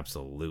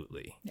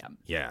 absolutely. Yeah.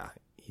 Yeah.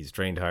 He's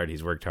trained hard.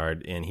 He's worked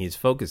hard, and he's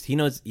focused. He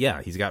knows.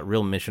 Yeah, he's got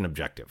real mission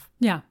objective.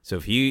 Yeah. So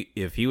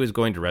if he was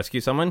going to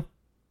rescue someone,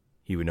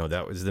 he would know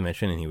that was the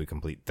mission, and he would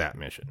complete that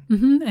mission.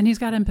 And he's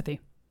got empathy.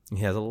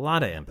 He has a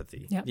lot of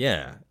empathy. Yep.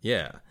 Yeah.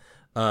 Yeah.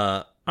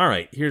 All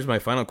right. Here's my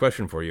final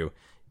question for you.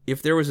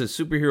 If there was a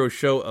superhero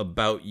show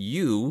about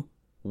you,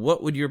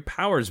 what would your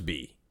powers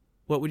be?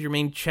 What would your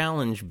main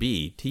challenge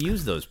be to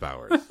use those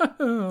powers?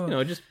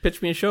 Just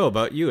pitch me a show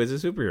about you as a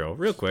superhero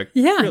real quick.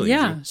 Yeah, real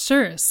easy.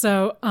 Sure.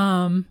 So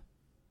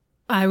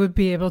I would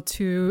be able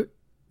to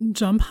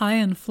jump high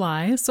and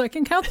fly so I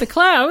can count the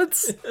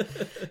clouds,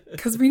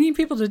 because we need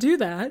people to do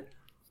that.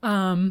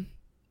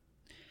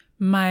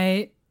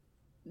 My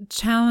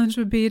challenge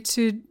would be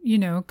to,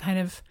 kind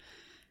of,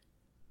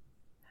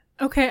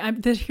 okay,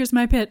 here's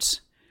my pitch.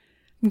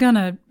 I'm going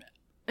to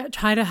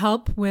try to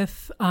help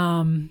with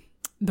the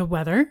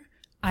weather.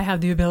 I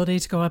have the ability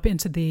to go up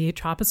into the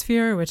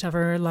troposphere,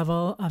 whichever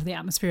level of the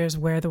atmosphere is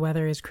where the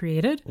weather is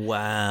created.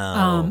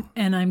 Wow.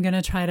 And I'm going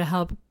to try to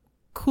help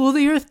cool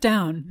the earth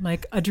down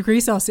like a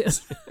degree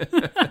Celsius.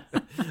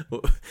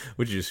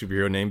 Would your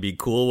superhero name be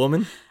Cool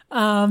Woman?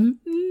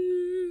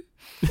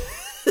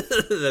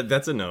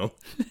 That's a no.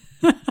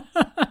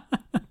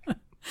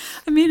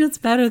 I mean, it's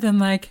better than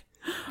like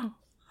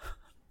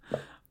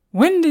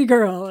Windy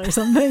Girl or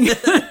something.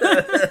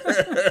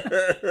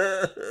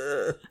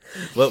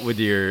 What would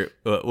your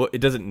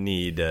it doesn't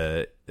need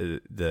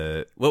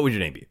what would your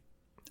name be?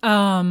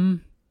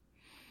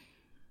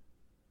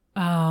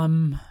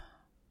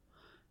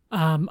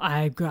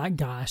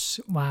 Gosh,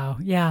 wow.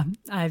 Yeah,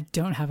 I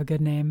don't have a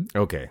good name.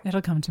 Okay.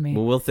 It'll come to me.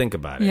 Well, we'll think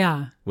about it.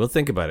 Yeah. We'll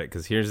think about it,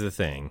 because here's the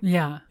thing.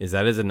 Yeah.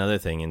 That is another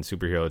thing in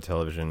superhero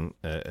television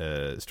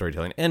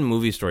storytelling and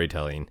movie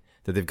storytelling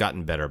that they've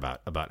gotten better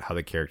about how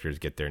the characters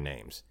get their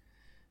names.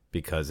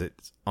 Because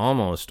it's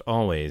almost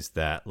always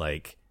that,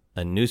 like,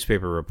 a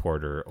newspaper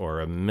reporter or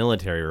a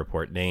military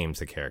report names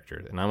the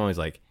characters. And I'm always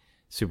like,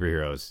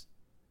 superheroes,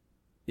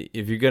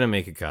 if you're going to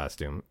make a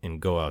costume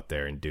and go out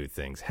there and do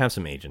things, have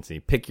some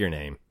agency. Pick your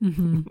name.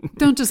 Mm-hmm.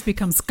 Don't just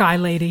become Sky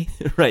Lady.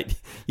 Right.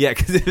 Yeah,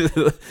 because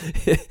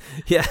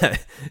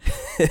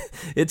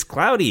it's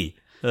Cloudy.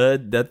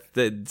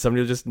 That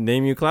somebody will just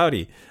name you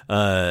Cloudy.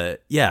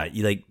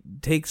 You like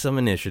take some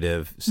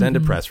initiative, send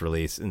a press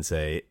release, and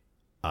say,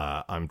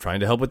 I'm trying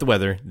to help with the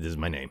weather. This is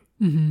my name.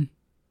 Mm-hmm.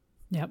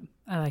 Yep,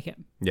 I like it.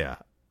 Yeah,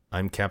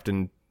 I'm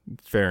Captain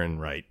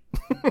Fahrenheit.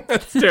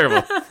 That's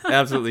terrible.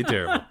 Absolutely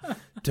terrible.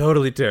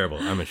 Totally terrible.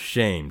 I'm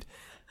ashamed.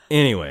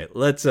 Anyway,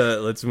 let's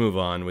move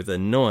on with a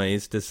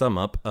noise to sum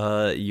up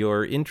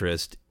your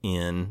interest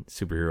in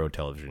superhero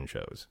television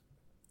shows.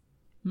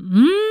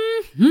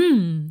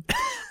 Mm-hmm.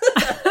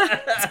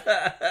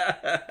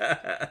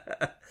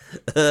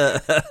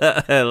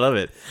 I love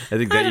it. I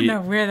don't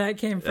know where that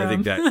came from. I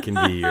think that can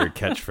be your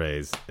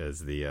catchphrase as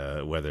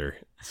the weather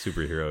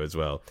superhero as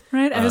well.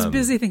 Right? I was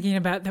busy thinking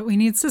about that we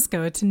need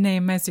Cisco to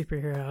name my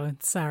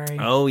superhero. Sorry.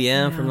 Oh,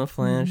 yeah, from The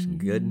Flash.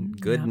 Good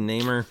yeah.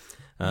 namer.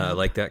 I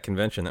like that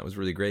convention. That was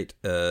really great.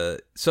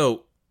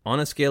 So, on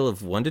a scale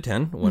of 1 to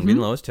 10, 1 being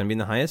the lowest, 10 being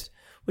the highest,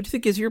 what do you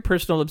think is your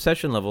personal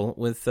obsession level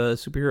with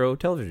superhero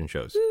television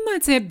shows?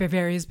 I'd say it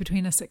varies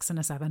between a 6 and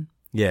a 7.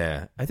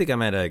 Yeah, I think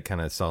I'm at a kind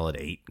of solid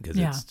 8 because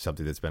it's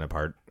something that's been a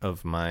part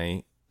of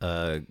my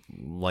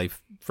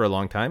life for a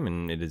long time,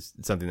 and it is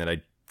something that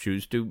I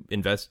choose to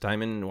invest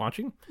time in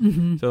watching.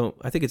 Mm-hmm. So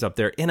I think it's up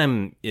there.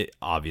 And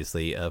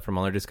obviously, from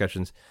all our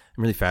discussions,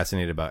 I'm really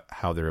fascinated about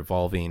how they're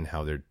evolving,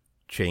 how they're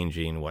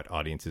changing, what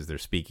audiences they're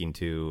speaking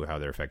to, how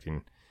they're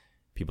affecting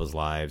people's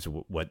lives,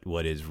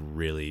 what is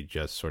really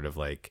just sort of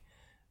like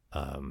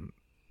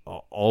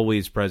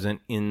always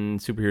present in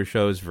superhero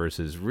shows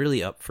versus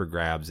really up for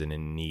grabs and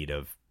in need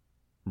of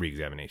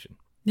reexamination.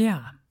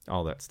 Yeah.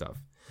 All that stuff.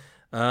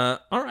 All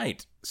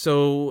right.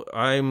 So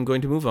I'm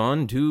going to move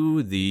on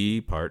to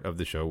the part of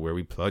the show where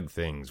we plug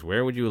things.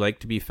 Where would you like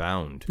to be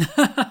found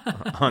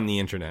on the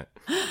internet?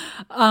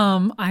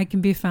 I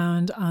can be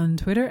found on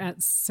Twitter at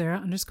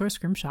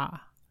Sarah_Scrimshaw.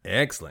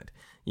 Excellent.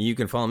 You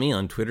can follow me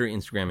on Twitter,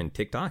 Instagram, and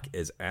TikTok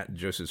as at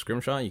Joseph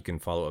Scrimshaw. You can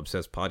follow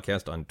Obsess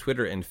Podcast on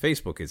Twitter and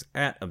Facebook as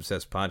at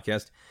Obsess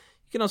Podcast.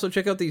 You can also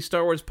check out the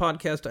Star Wars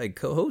podcast I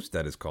co-host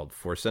that is called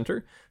Force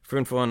Center. For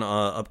info on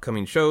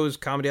upcoming shows,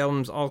 comedy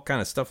albums, all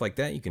kind of stuff like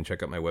that, you can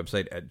check out my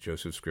website at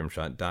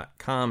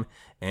josephscrimshaw.com.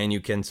 And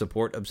you can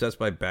support Obsessed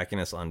by backing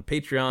us on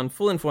Patreon.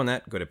 Full info on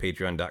that, go to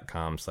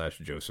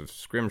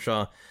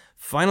patreon.com/josephscrimshaw.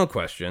 Final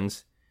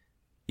questions.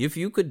 If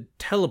you could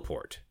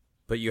teleport,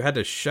 but you had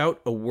to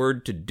shout a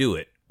word to do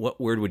it,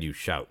 what word would you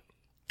shout?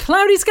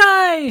 Cloudy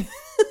sky!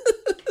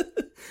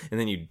 And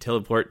then you'd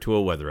teleport to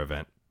a weather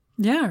event.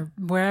 Yeah,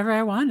 wherever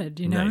I wanted.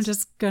 Nice. I'm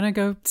just going to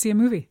go see a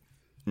movie.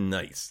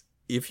 Nice.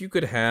 If you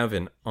could have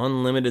an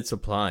unlimited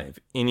supply of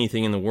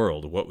anything in the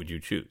world, what would you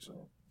choose?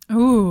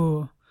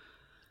 Ooh.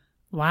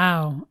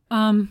 Wow.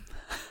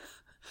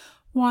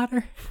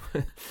 Water.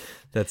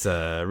 That's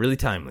really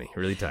timely,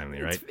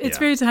 right? It's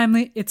very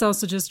timely. It's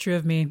also just true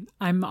of me.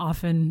 I'm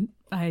often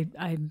I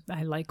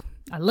like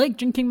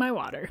drinking my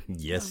water.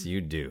 Yes, you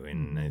do.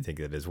 And I think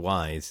that is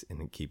wise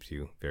and it keeps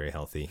you very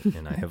healthy.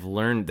 And I have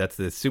learned that's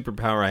the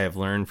superpower I have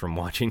learned from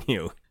watching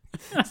you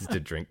is to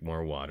drink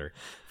more water.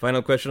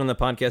 Final question on the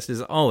podcast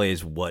is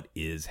always, what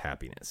is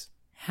happiness?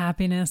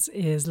 Happiness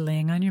is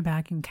laying on your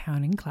back and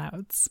counting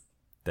clouds.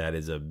 That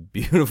is a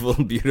beautiful,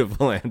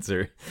 beautiful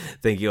answer.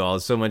 Thank you all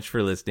so much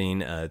for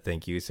listening.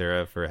 Thank you,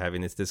 Sarah, for having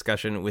this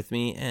discussion with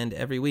me. And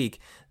every week,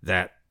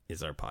 that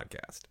is our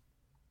podcast.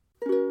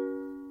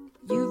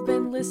 You've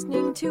been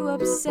listening to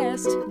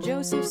Obsessed.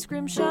 Joseph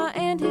Scrimshaw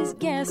and his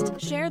guest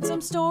shared some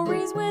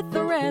stories with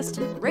the rest.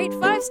 Rate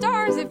 5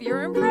 stars if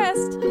you're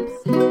impressed.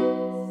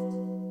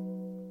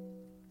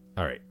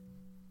 All right.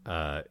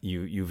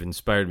 You've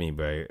inspired me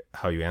by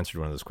how you answered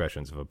one of those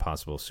questions of a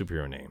possible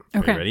superhero name.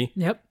 Okay. Are you ready?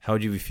 Yep. How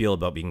would you feel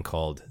about being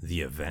called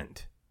The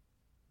Event?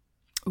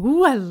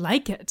 Ooh, I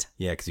like it.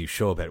 Yeah, because you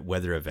show up at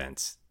weather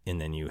events and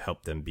then you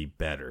help them be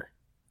better.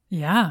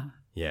 Yeah.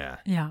 Yeah.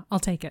 Yeah, I'll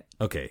take it.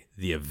 Okay,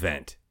 The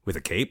Event. With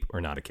a cape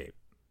or not a cape?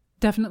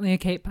 Definitely a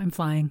cape. I'm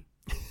flying.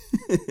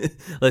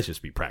 Let's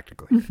just be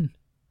practical here.